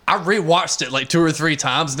 I rewatched it like 2 or 3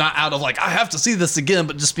 times, not out of like, I have to see this again,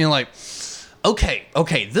 but just being like, okay,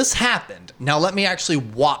 this happened. Now let me actually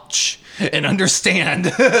watch and understand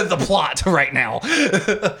the plot right now.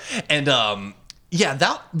 And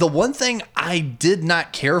the one thing I did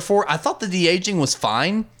not care for, I thought the de-aging was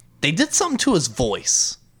fine. They did something to his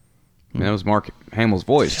voice. And that was Mark Hamill's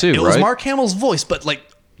voice too, right? It was Mark Hamill's voice, but like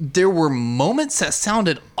there were moments that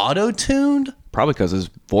sounded auto-tuned. Probably because his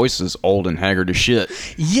voice is old and haggard as shit.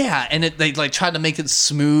 Yeah, and they like tried to make it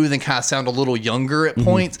smooth and kind of sound a little younger at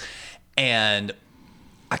points. And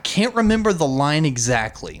I can't remember the line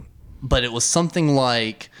exactly, but it was something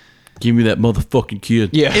like, Give me that motherfucking kid.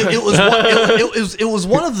 Yeah. it was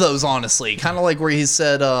one of those, honestly, kind of like where he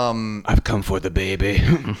said, I've come for the baby.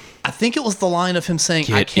 I think it was the line of him saying,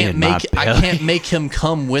 Get I can't in my make him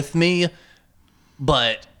come with me,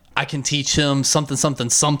 but I can teach him something.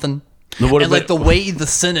 Now, what And like about- the way the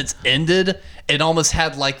sentence ended, it almost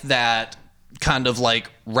had like that kind of like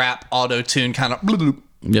rap auto tune kind of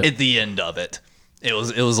Yeah. at the end of it. It was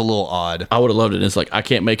a little odd. I would have loved it. It's like, I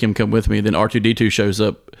can't make him come with me. Then R2D2 shows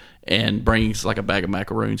up and brings like a bag of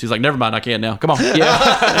macaroons. He's like, never mind, I can now. Come on. Yeah.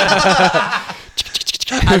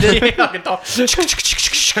 I did, I can talk.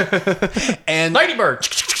 and Ladybird.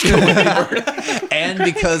 and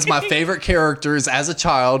because my favorite characters as a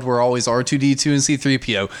child were always R2D2 and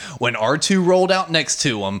C3PO, when R2 rolled out next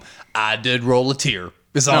to him, I did roll a tear.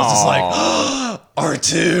 Because I was just like,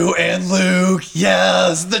 R2 and Luke,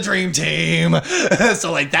 yes, the dream team.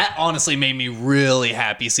 So like that honestly made me really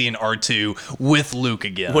happy seeing R2 with Luke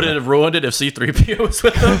again. Would it have ruined it if C3PO was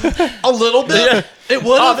with him? A little bit. Yeah. It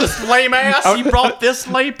would Oh, have. this lame ass. You brought this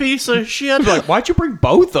lame piece of shit. Like, why'd you bring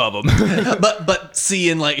both of them? But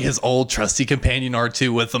seeing like his old trusty companion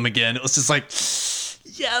R2 with him again, it was just like,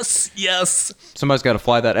 yes. Somebody's got to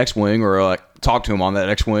fly that X-wing or like talk to him on that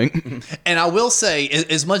X-wing. And I will say,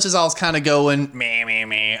 as much as I was kind of going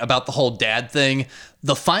meh about the whole dad thing,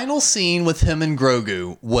 the final scene with him and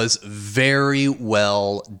Grogu was very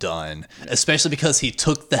well done, especially because he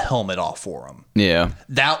took the helmet off for him. Yeah.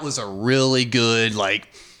 That was a really good, like,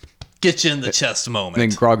 get you in the chest moment. Then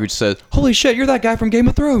Grogu says, "Holy shit, you're that guy from Game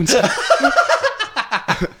of Thrones."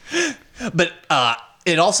 But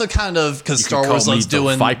it also kind of, because Star Wars loves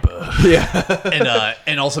doing Viper.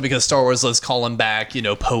 and also because Star Wars loves calling back,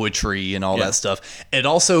 poetry and all that stuff. It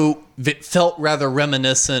also felt rather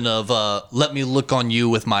reminiscent of "Let Me Look on You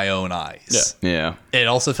with My Own Eyes." Yeah. It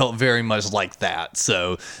also felt very much like that.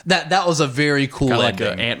 So that was a very cool Kind of like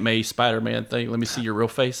ending. an Aunt May Spider-Man thing. Let me see your real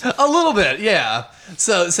face. A little bit, yeah.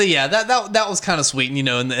 So yeah, that was kind of sweet,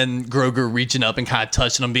 and Grogu reaching up and kind of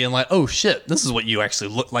touching him, being like, "Oh shit, this is what you actually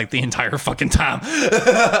look like the entire fucking time."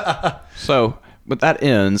 So, but that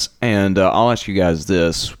ends, and I'll ask you guys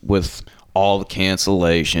this: with all the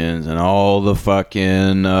cancellations and all the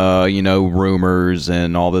fucking, rumors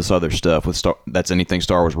and all this other stuff that's anything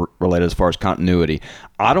Star Wars related as far as continuity,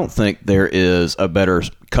 I don't think there is a better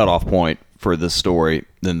cutoff point for this story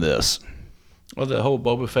than this. Well, the whole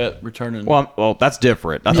Boba Fett returning. Well, that's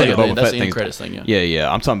different. I think Yeah, the Boba that's Fett the thing. end credits thing, yeah. Yeah.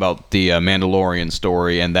 I'm talking about the Mandalorian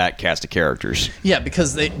story and that cast of characters. Yeah,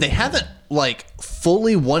 because they haven't like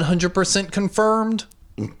fully 100% confirmed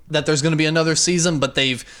that there's going to be another season, but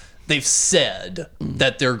they've said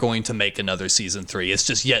that they're going to make another season 3. It's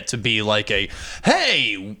just yet to be like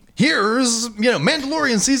hey, here's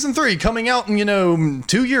Mandalorian season 3 coming out in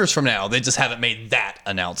 2 years from now. They just haven't made that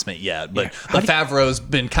announcement yet. But Favreau's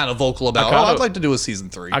been kind of vocal about, I'd like to do a season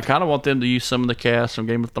 3. I kind of want them to use some of the cast from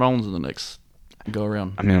Game of Thrones in the next go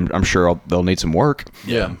around. I mean, I'm sure they'll need some work.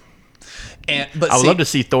 Yeah. But I would love to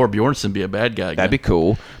see Thor Bjornsson be a bad guy again. That'd be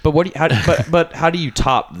cool. But but how do you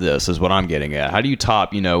top this? Is what I'm getting at. How do you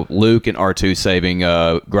top Luke and R2 saving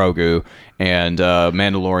Grogu and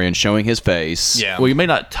Mandalorian showing his face? Yeah. Well, you may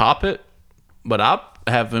not top it, but I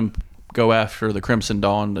have him go after the Crimson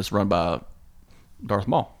Dawn that's run by Darth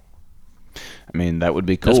Maul. I mean, that would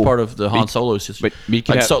be cool. That's part of the Han Solo system. but you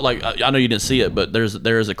can I know you didn't see it, but there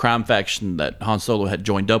is a crime faction that Han Solo had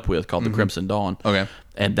joined up with called the Crimson Dawn. Okay.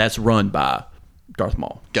 And that's run by Darth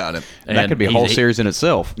Maul. Got it. And that could be a whole series in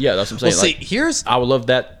itself. Yeah, that's what I'm saying. Well, see, I would love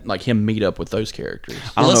that, like him meet up with those characters.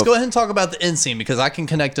 Well, let's know go ahead and talk about the end scene because I can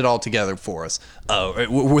connect it all together for us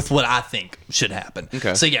with what I think should happen.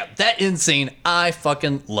 Okay. So yeah, that end scene, I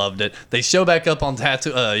fucking loved it. They show back up on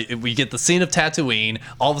Tatooine. We get the scene of Tatooine.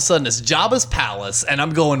 All of a sudden, it's Jabba's palace, and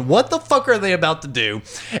I'm going, what the fuck are they about to do?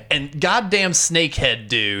 And goddamn snakehead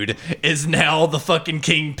dude is now the fucking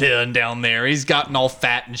kingpin down there. He's gotten all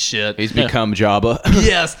fat and shit. He's become Jabba.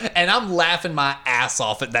 Yes, and I'm laughing my ass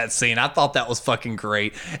off at that scene. I thought that was fucking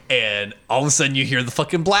great. And all of a sudden you hear the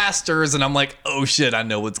fucking blasters, and I'm like, oh shit, I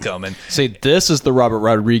know what's coming. See, this is the Robert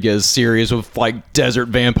Rodriguez series with like desert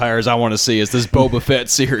vampires I want to see. Is this Boba Fett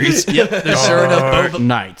series? Yep, there's sure enough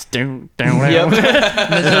Nights.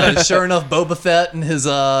 Sure enough, Boba Fett and his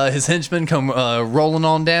henchmen come rolling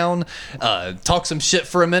on down, talk some shit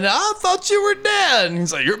for a minute. I thought you were dead. And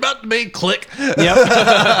he's like, you're about to be click.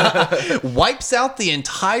 Yep. Wipes out the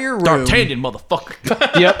entire room. D'Artagnan,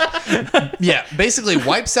 motherfucker. Yep. Yeah, basically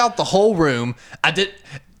wipes out the whole room.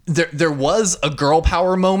 There was a girl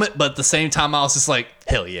power moment, but at the same time I was just like,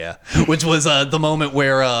 hell yeah. Which was the moment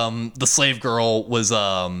where the slave girl was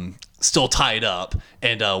still tied up,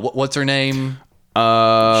 and what's her name?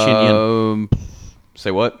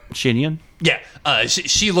 Say what? Shinyan. Yeah,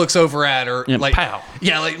 she looks over at her, Yeah, like, pow.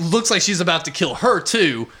 yeah, like looks like she's about to kill her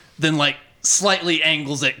too. Then like slightly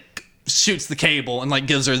angles it, shoots the cable, and like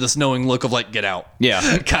gives her this knowing look of like, get out,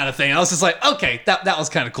 Yeah. kind of thing. I was just like, okay, that was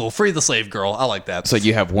kind of cool. Free the slave girl. I like that. So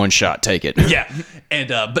you have one shot. Take it. Yeah, and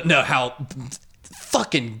but no, how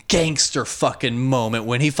fucking gangster fucking moment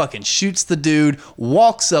when he fucking shoots the dude,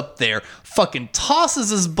 walks up there, fucking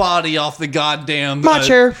tosses his body off the goddamn My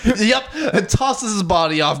chair. Yep, tosses his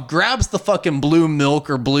body off, grabs the fucking blue milk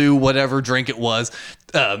or blue whatever drink it was,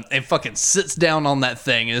 and fucking sits down on that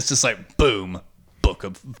thing, and it's just like boom, Book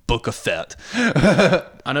of Fett.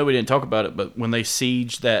 I know we didn't talk about it, but when they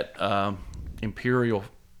sieged that Imperial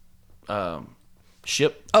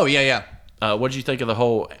ship, Oh yeah. what did you think of the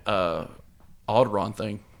whole Alderaan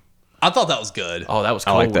thing? I thought that was good. Oh, that was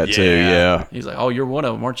cool. I like that too. Yeah. He's like, "Oh, you're one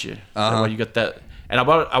of them, aren't you?" Well, you got that. And I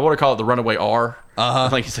want to call it the Runaway R.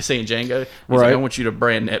 Like they say in Django. He's like, Right. I want you to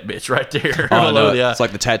brand that bitch right there Oh, below no, the eye. it's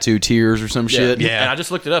like the tattoo tears or some shit. Yeah. And I just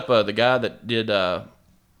looked it up. The guy that did the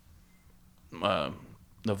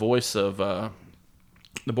voice of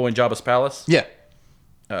the boy in Jabba's palace, Yeah,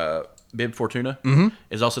 Bib Fortuna,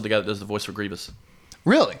 is also the guy that does the voice for Grievous.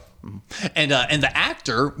 really. And the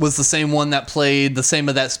actor was the same one that played the same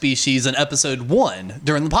of that species in episode 1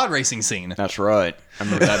 during the pod racing scene. That's right. I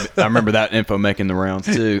remember that. I remember that info making the rounds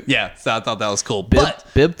too. Yeah, so I thought that was cool. Bib, But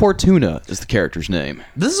Bib Fortuna is the character's name.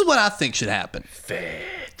 this is what I think should happen.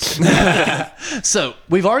 So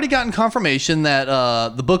we've already gotten confirmation that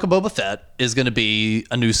the Book of Boba Fett is going to be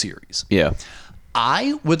a new series. Yeah.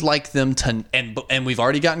 I would like them to, and we've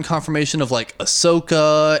already gotten confirmation of like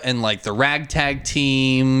Ahsoka and like the Ragtag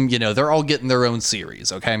team. You know, they're all getting their own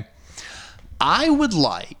series. Okay, I would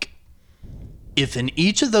like if in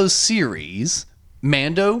each of those series,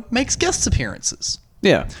 Mando makes guest appearances.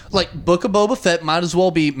 Yeah. Like Book of Boba Fett might as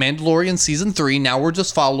well be Mandalorian season 3. Now we're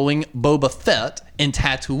just following Boba Fett in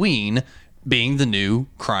Tatooine, being the new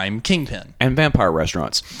crime kingpin. And vampire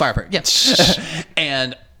restaurants. Fire, yes.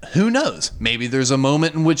 And who knows? Maybe there's a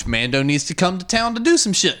moment in which Mando needs to come to town to do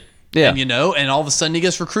some shit. Yeah. And, you know, and all of a sudden he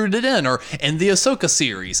gets recruited in, or in the Ahsoka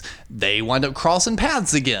series, they wind up crossing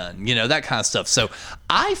paths again, you know, that kind of stuff. So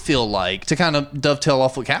I feel like, to kind of dovetail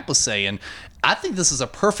off what Cap was saying, I think this is a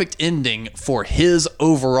perfect ending for his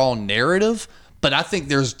overall narrative, but I think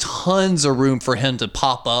there's tons of room for him to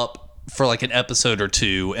pop up for like an episode or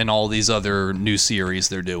two in all these other new series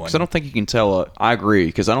they're doing. So I don't think you can tell. I agree,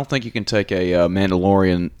 because I don't think you can take a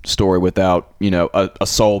Mandalorian story without, you know, a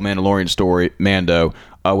sole Mandalorian story, Mando,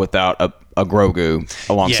 without a Grogu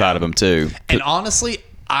alongside of him too. And honestly,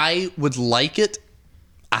 I would like it.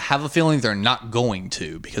 I have a feeling they're not going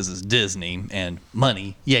to, because it's Disney and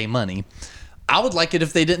money. Yay, money. I would like it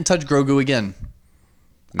if they didn't touch Grogu again.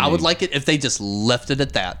 I would like it if they just left it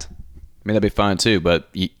at that. I mean, that'd be fine too, but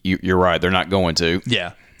you're right. They're not going to.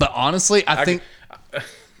 Yeah. But honestly, I think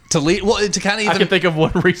to lead, well, to kind of I even can think of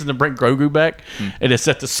one reason to bring Grogu back, and it's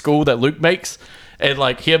at the school that Luke makes, and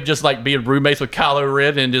like him just like being roommates with Kylo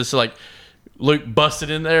Ren, and just like Luke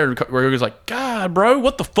busted in there, and Grogu's like, "God, bro,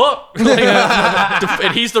 what the fuck?" Like,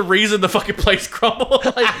 and he's the reason the fucking place crumbled.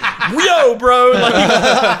 Like, yo, bro. Like,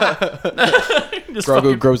 just Grogu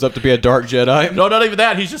fucking- grows up to be a dark Jedi. no, not even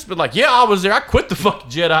that. He's just been like, "Yeah, I was there. I quit the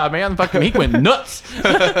fucking Jedi, man. Fucking, he went nuts.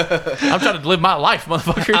 I'm trying to live my life,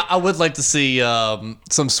 motherfucker." I would like to see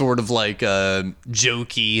some sort of like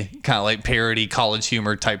jokey, kind of like parody college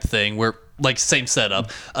humor type thing where, like, same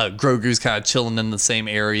setup. Grogu's kind of chilling in the same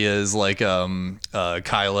areas like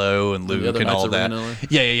Kylo and Luke other and Knights all of that. Ren.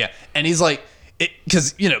 Yeah. And he's like,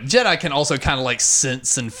 because, you know, Jedi can also kind of like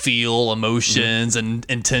sense and feel emotions and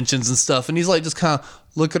intentions and stuff. And he's like just kind of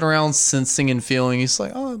looking around, sensing and feeling. He's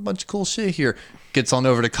like, oh, a bunch of cool shit here. Gets on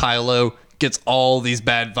over to Kylo, gets all these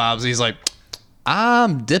bad vibes. He's like,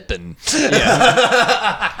 I'm dipping. He's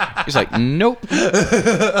like, nope.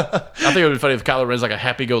 I think it would be funny if Kylo Ren's like a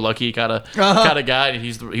happy-go-lucky kind of guy, and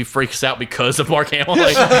he freaks out because of Mark Hamill.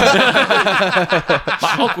 Like,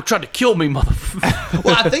 my uncle tried to kill me, motherfucker.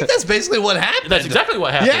 Well, I think that's basically what happened. That's exactly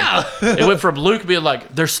what happened. Yeah. It went from Luke being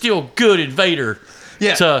like, "They're still good in Vader,"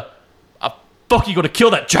 Yeah. to fuck you gonna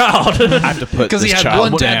kill that child. I have to put Because this he had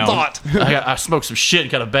child one down. bad thought. I smoked some shit and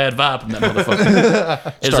got a bad vibe from that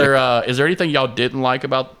motherfucker. Is there anything y'all didn't like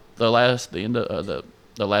about the end of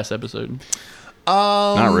the last episode?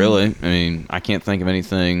 Not really. I mean, I can't think of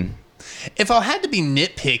anything. If I had to be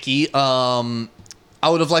nitpicky, I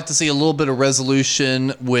would have liked to see a little bit of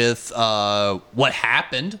resolution with what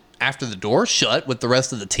happened after the door shut with the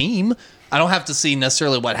rest of the team. I don't have to see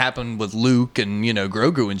necessarily what happened with Luke and, you know,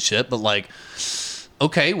 Grogu and shit, but like,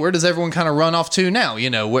 okay, where does everyone kind of run off to now?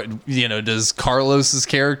 Does Carlos's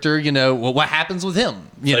character, what happens with him?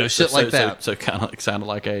 Shit like that. So kind of sounded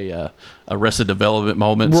like a Arrested Development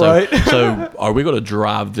moment. Right. So are we going to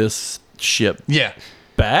drive this ship Yeah.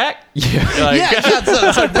 back? Yeah.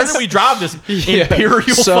 So Where do we drive this Imperial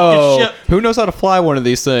So, fucking ship who knows how to fly one of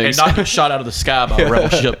these and things? not get shot out of the sky by a rebel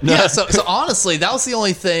ship? Yeah, so honestly, that was the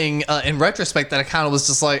only thing in retrospect that I kind of was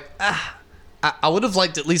just like, I would have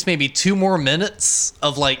liked at least maybe 2 more minutes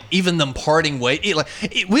of like even them parting ways.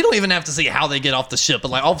 We don't even have to see how they get off the ship,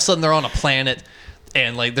 but like all of a sudden they're on a planet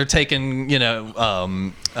and like they're taking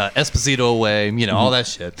Esposito away, all that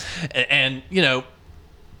shit, and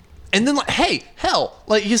and then like, hey, hell,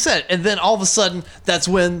 like you said, and then all of a sudden that's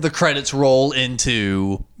when the credits roll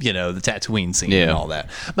into the Tatooine scene and all that.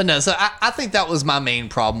 But no, so I think that was my main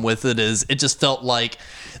problem with it. Is it just felt like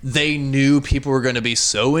they knew people were going to be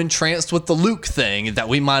so entranced with the Luke thing that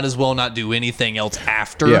we might as well not do anything else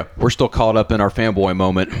after. Yeah, we're still caught up in our fanboy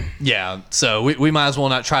moment. Yeah, so we might as well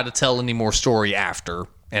not try to tell any more story after.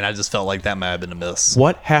 And I just felt like that might have been a miss.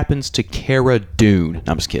 What happens to Cara Dune? No,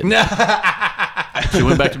 I'm just kidding. She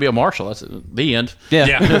went back to be a marshal. That's the end.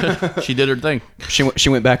 Yeah. She did her thing. She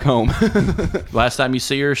went back home. Last time you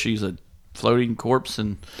see her, she's a floating corpse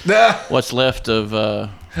and what's left of I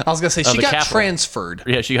was gonna say she the got capital. transferred.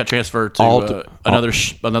 Yeah, she got transferred to another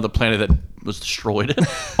planet that was destroyed.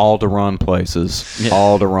 All the wrong places.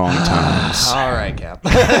 All the wrong times. All right, Cap.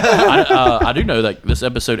 I do know that this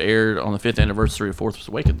episode aired on the 5th anniversary of Force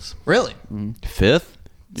Awakens. Really? 5th?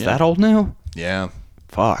 Is that old now? Yeah.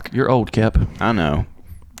 Fuck. You're old, Cap. I know.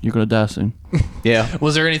 You're gonna die soon. Yeah.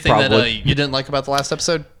 Was there anything that Probably. you didn't like about the last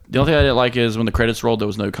episode? The only thing I didn't like is when the credits rolled, there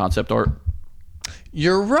was no concept art,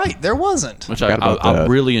 You're right. There wasn't. which Forgot about I that.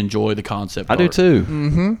 really enjoy the concept I art. do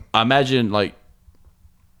too. I imagine, like,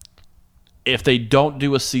 if they don't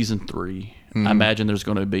do a season 3, I imagine there's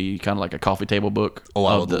going to be kind of like a coffee table book Oh,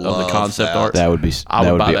 I of would the love concept that. art. That would be I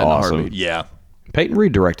that would would buy be that in a awesome. heartbeat. Yeah. Peyton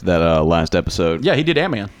Reed directed that last episode. Yeah, he did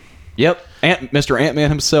Ant-Man. Yep. Mr. Ant-Man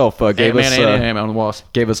himself gave Ant-Man us and Ant-Man on the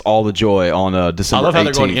Wasp. gave us all the joy on December I love how 18th,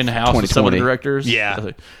 they're going in-house with some of the directors. Yeah.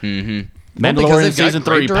 Mm-hmm. Well, because Mandalorian they've got season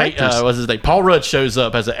great 3. directors. What's his name? Paul Rudd shows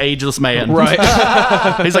up as an ageless man. Right.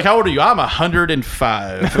 He's like, "How old are you?" "I'm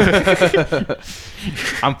 105."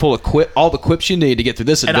 I'm full of all the quips you need to get through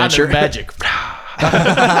this And I know adventure. magic.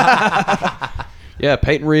 Yeah,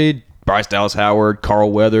 Peyton Reed, Bryce Dallas Howard, Carl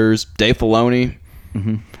Weathers, Dave Filoni.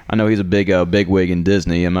 I know he's a big wig in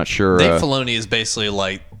Disney. I'm not sure. Dave Filoni is basically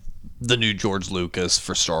like the new George Lucas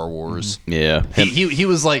for Star Wars. Yeah. He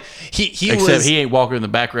was like he Except was. he ain't walking in the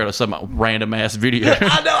background of some random ass video.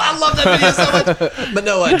 I know. I love that video so much. But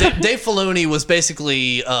no, Dave Filoni was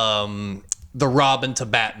basically the Robin to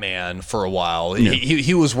Batman for a while.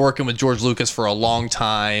 He was working with George Lucas for a long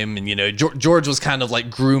time, and George was kind of like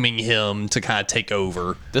grooming him to kind of take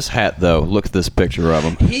over. This hat, though, look at this picture of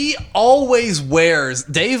him. Dave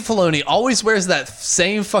Filoni always wears that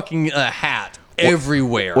same fucking hat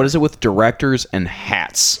everywhere. What is it with directors and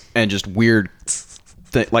hats and just weird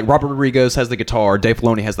like Robert Rodriguez has the guitar, Dave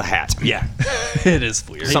Filoni has the hat. Yeah, it is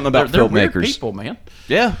weird. Something about They're weird filmmakers. people, man.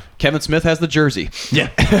 Yeah. Kevin Smith has the jersey. Yeah,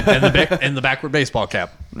 and the backward baseball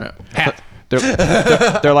cap. Hat.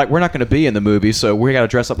 They're like, we're not going to be in the movie, so we got to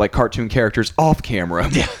dress up like cartoon characters off camera.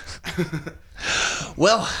 Yeah.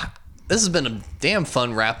 Well, this has been a damn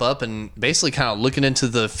fun wrap up, and basically kind of looking into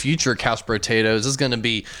the future Couch Potatoes. This is going to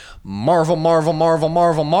be Marvel.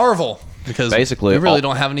 Because Basically, we really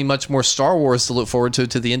don't have any much more Star Wars to look forward to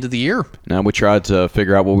the end of the year. Now we tried to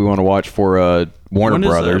figure out what we want to watch for Warner When is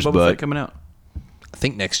Brothers, Boba but Fett coming out? I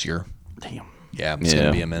think next year. Damn. Yeah, it's going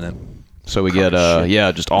to be a minute. so we get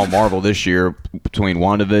just all Marvel this year between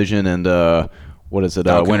WandaVision and what is it?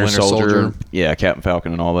 Winter Soldier. Yeah, Captain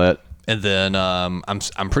Falcon and all that. And then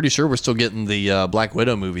I'm pretty sure we're still getting the Black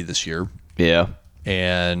Widow movie this year. Yeah.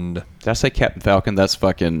 And Did I say Captain Falcon? That's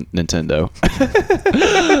fucking Nintendo.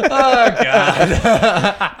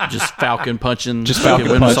 Just Falcon punching. Just Falcon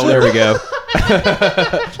Winter Punch. Soldier. There we go.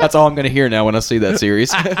 That's all I'm going to hear now when I see that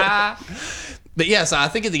series. but yeah, so I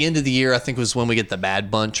think at the end of the year, I think was when we get the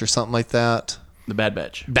Bad Bunch or something like that. The Bad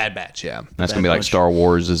Batch. Bad Batch, yeah. That's going to be like Bunch. Star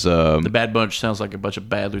Wars is The Bad Bunch sounds like a bunch of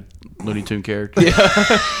bad Looney Tune characters.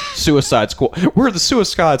 Suicide Squad. We're the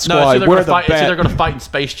Suicide No, Squad. it's We're the either going to fight in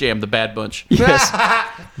Space Jam, the Bad Bunch. Yes.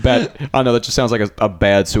 Bad. I know that just sounds like a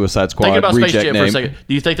bad Suicide Squad Think about Space reject Jam name. for a second.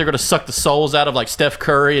 Do you think they're going to suck the souls out of like Steph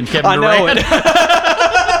Curry and Kevin I know Durant?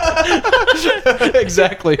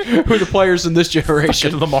 exactly. Who are the players in this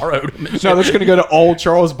generation? Lamar Odom. and shit. No, they're just going to go to old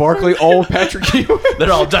Charles Barkley, old Patrick Ewing.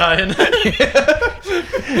 They're all dying.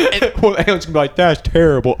 Well, Alan's going to be like, that's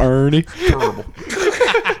terrible, Ernie. Terrible.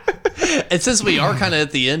 And since we are kind of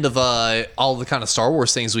at the end of all the kind of Star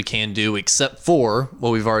Wars things we can do, except for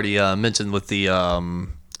what we've already mentioned with the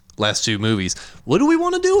last 2 movies, what do we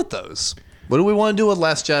want to do with those? What do we want to do with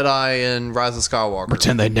Last Jedi and Rise of Skywalker?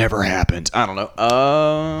 Pretend they never happened. I don't know.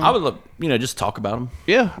 I would love, just talk about them.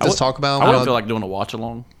 Yeah. Just talk about I them. don't feel like doing a watch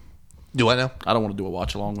along. Do I know? I don't want to do a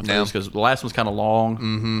watch along with No. those because the last one's kind of long.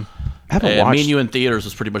 Mm-hmm. I haven't And watched. me and you in theaters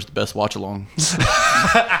was pretty much the best watch along.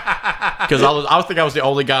 Because I think I was the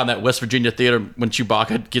only guy in that West Virginia theater when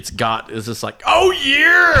Chewbacca gets got. Is just like, oh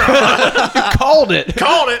yeah, Called it.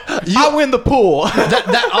 called it. I win the pool.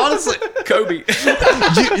 That honestly, Kobe.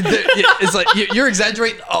 it's like you're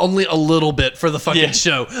exaggerating only a little bit for the fucking Yeah.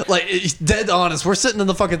 show. Like, dead honest, we're sitting in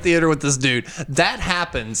the fucking theater with this dude. That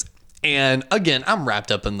happens. And again, I'm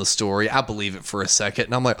wrapped up in the story. I believe it for a second.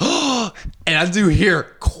 And I'm like, oh, and I do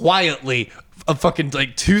hear quietly a fucking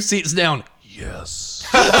like 2 seats down. Yes.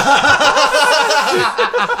 And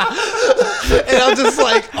I'm just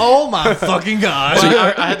like, oh my fucking god.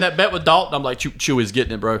 Well, I had that bet with Dalton. I'm like, Chewie's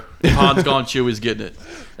getting it, bro. Han's gone, Chewie's getting it.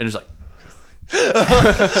 And he's like,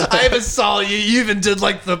 I even saw you. You even did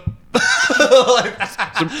like the.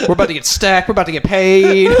 We're about to get stacked. We're about to get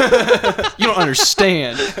paid. You don't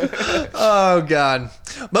understand. Oh god.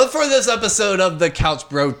 But for this episode of the Couch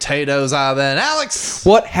Potatoes, I've been Alex.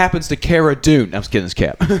 What happens to Cara Dune? I'm just kidding this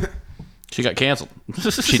cap. she got canceled.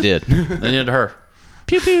 She did. And then to her.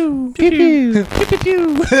 Pew pew. Pew pew. Pew pew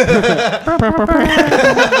pew.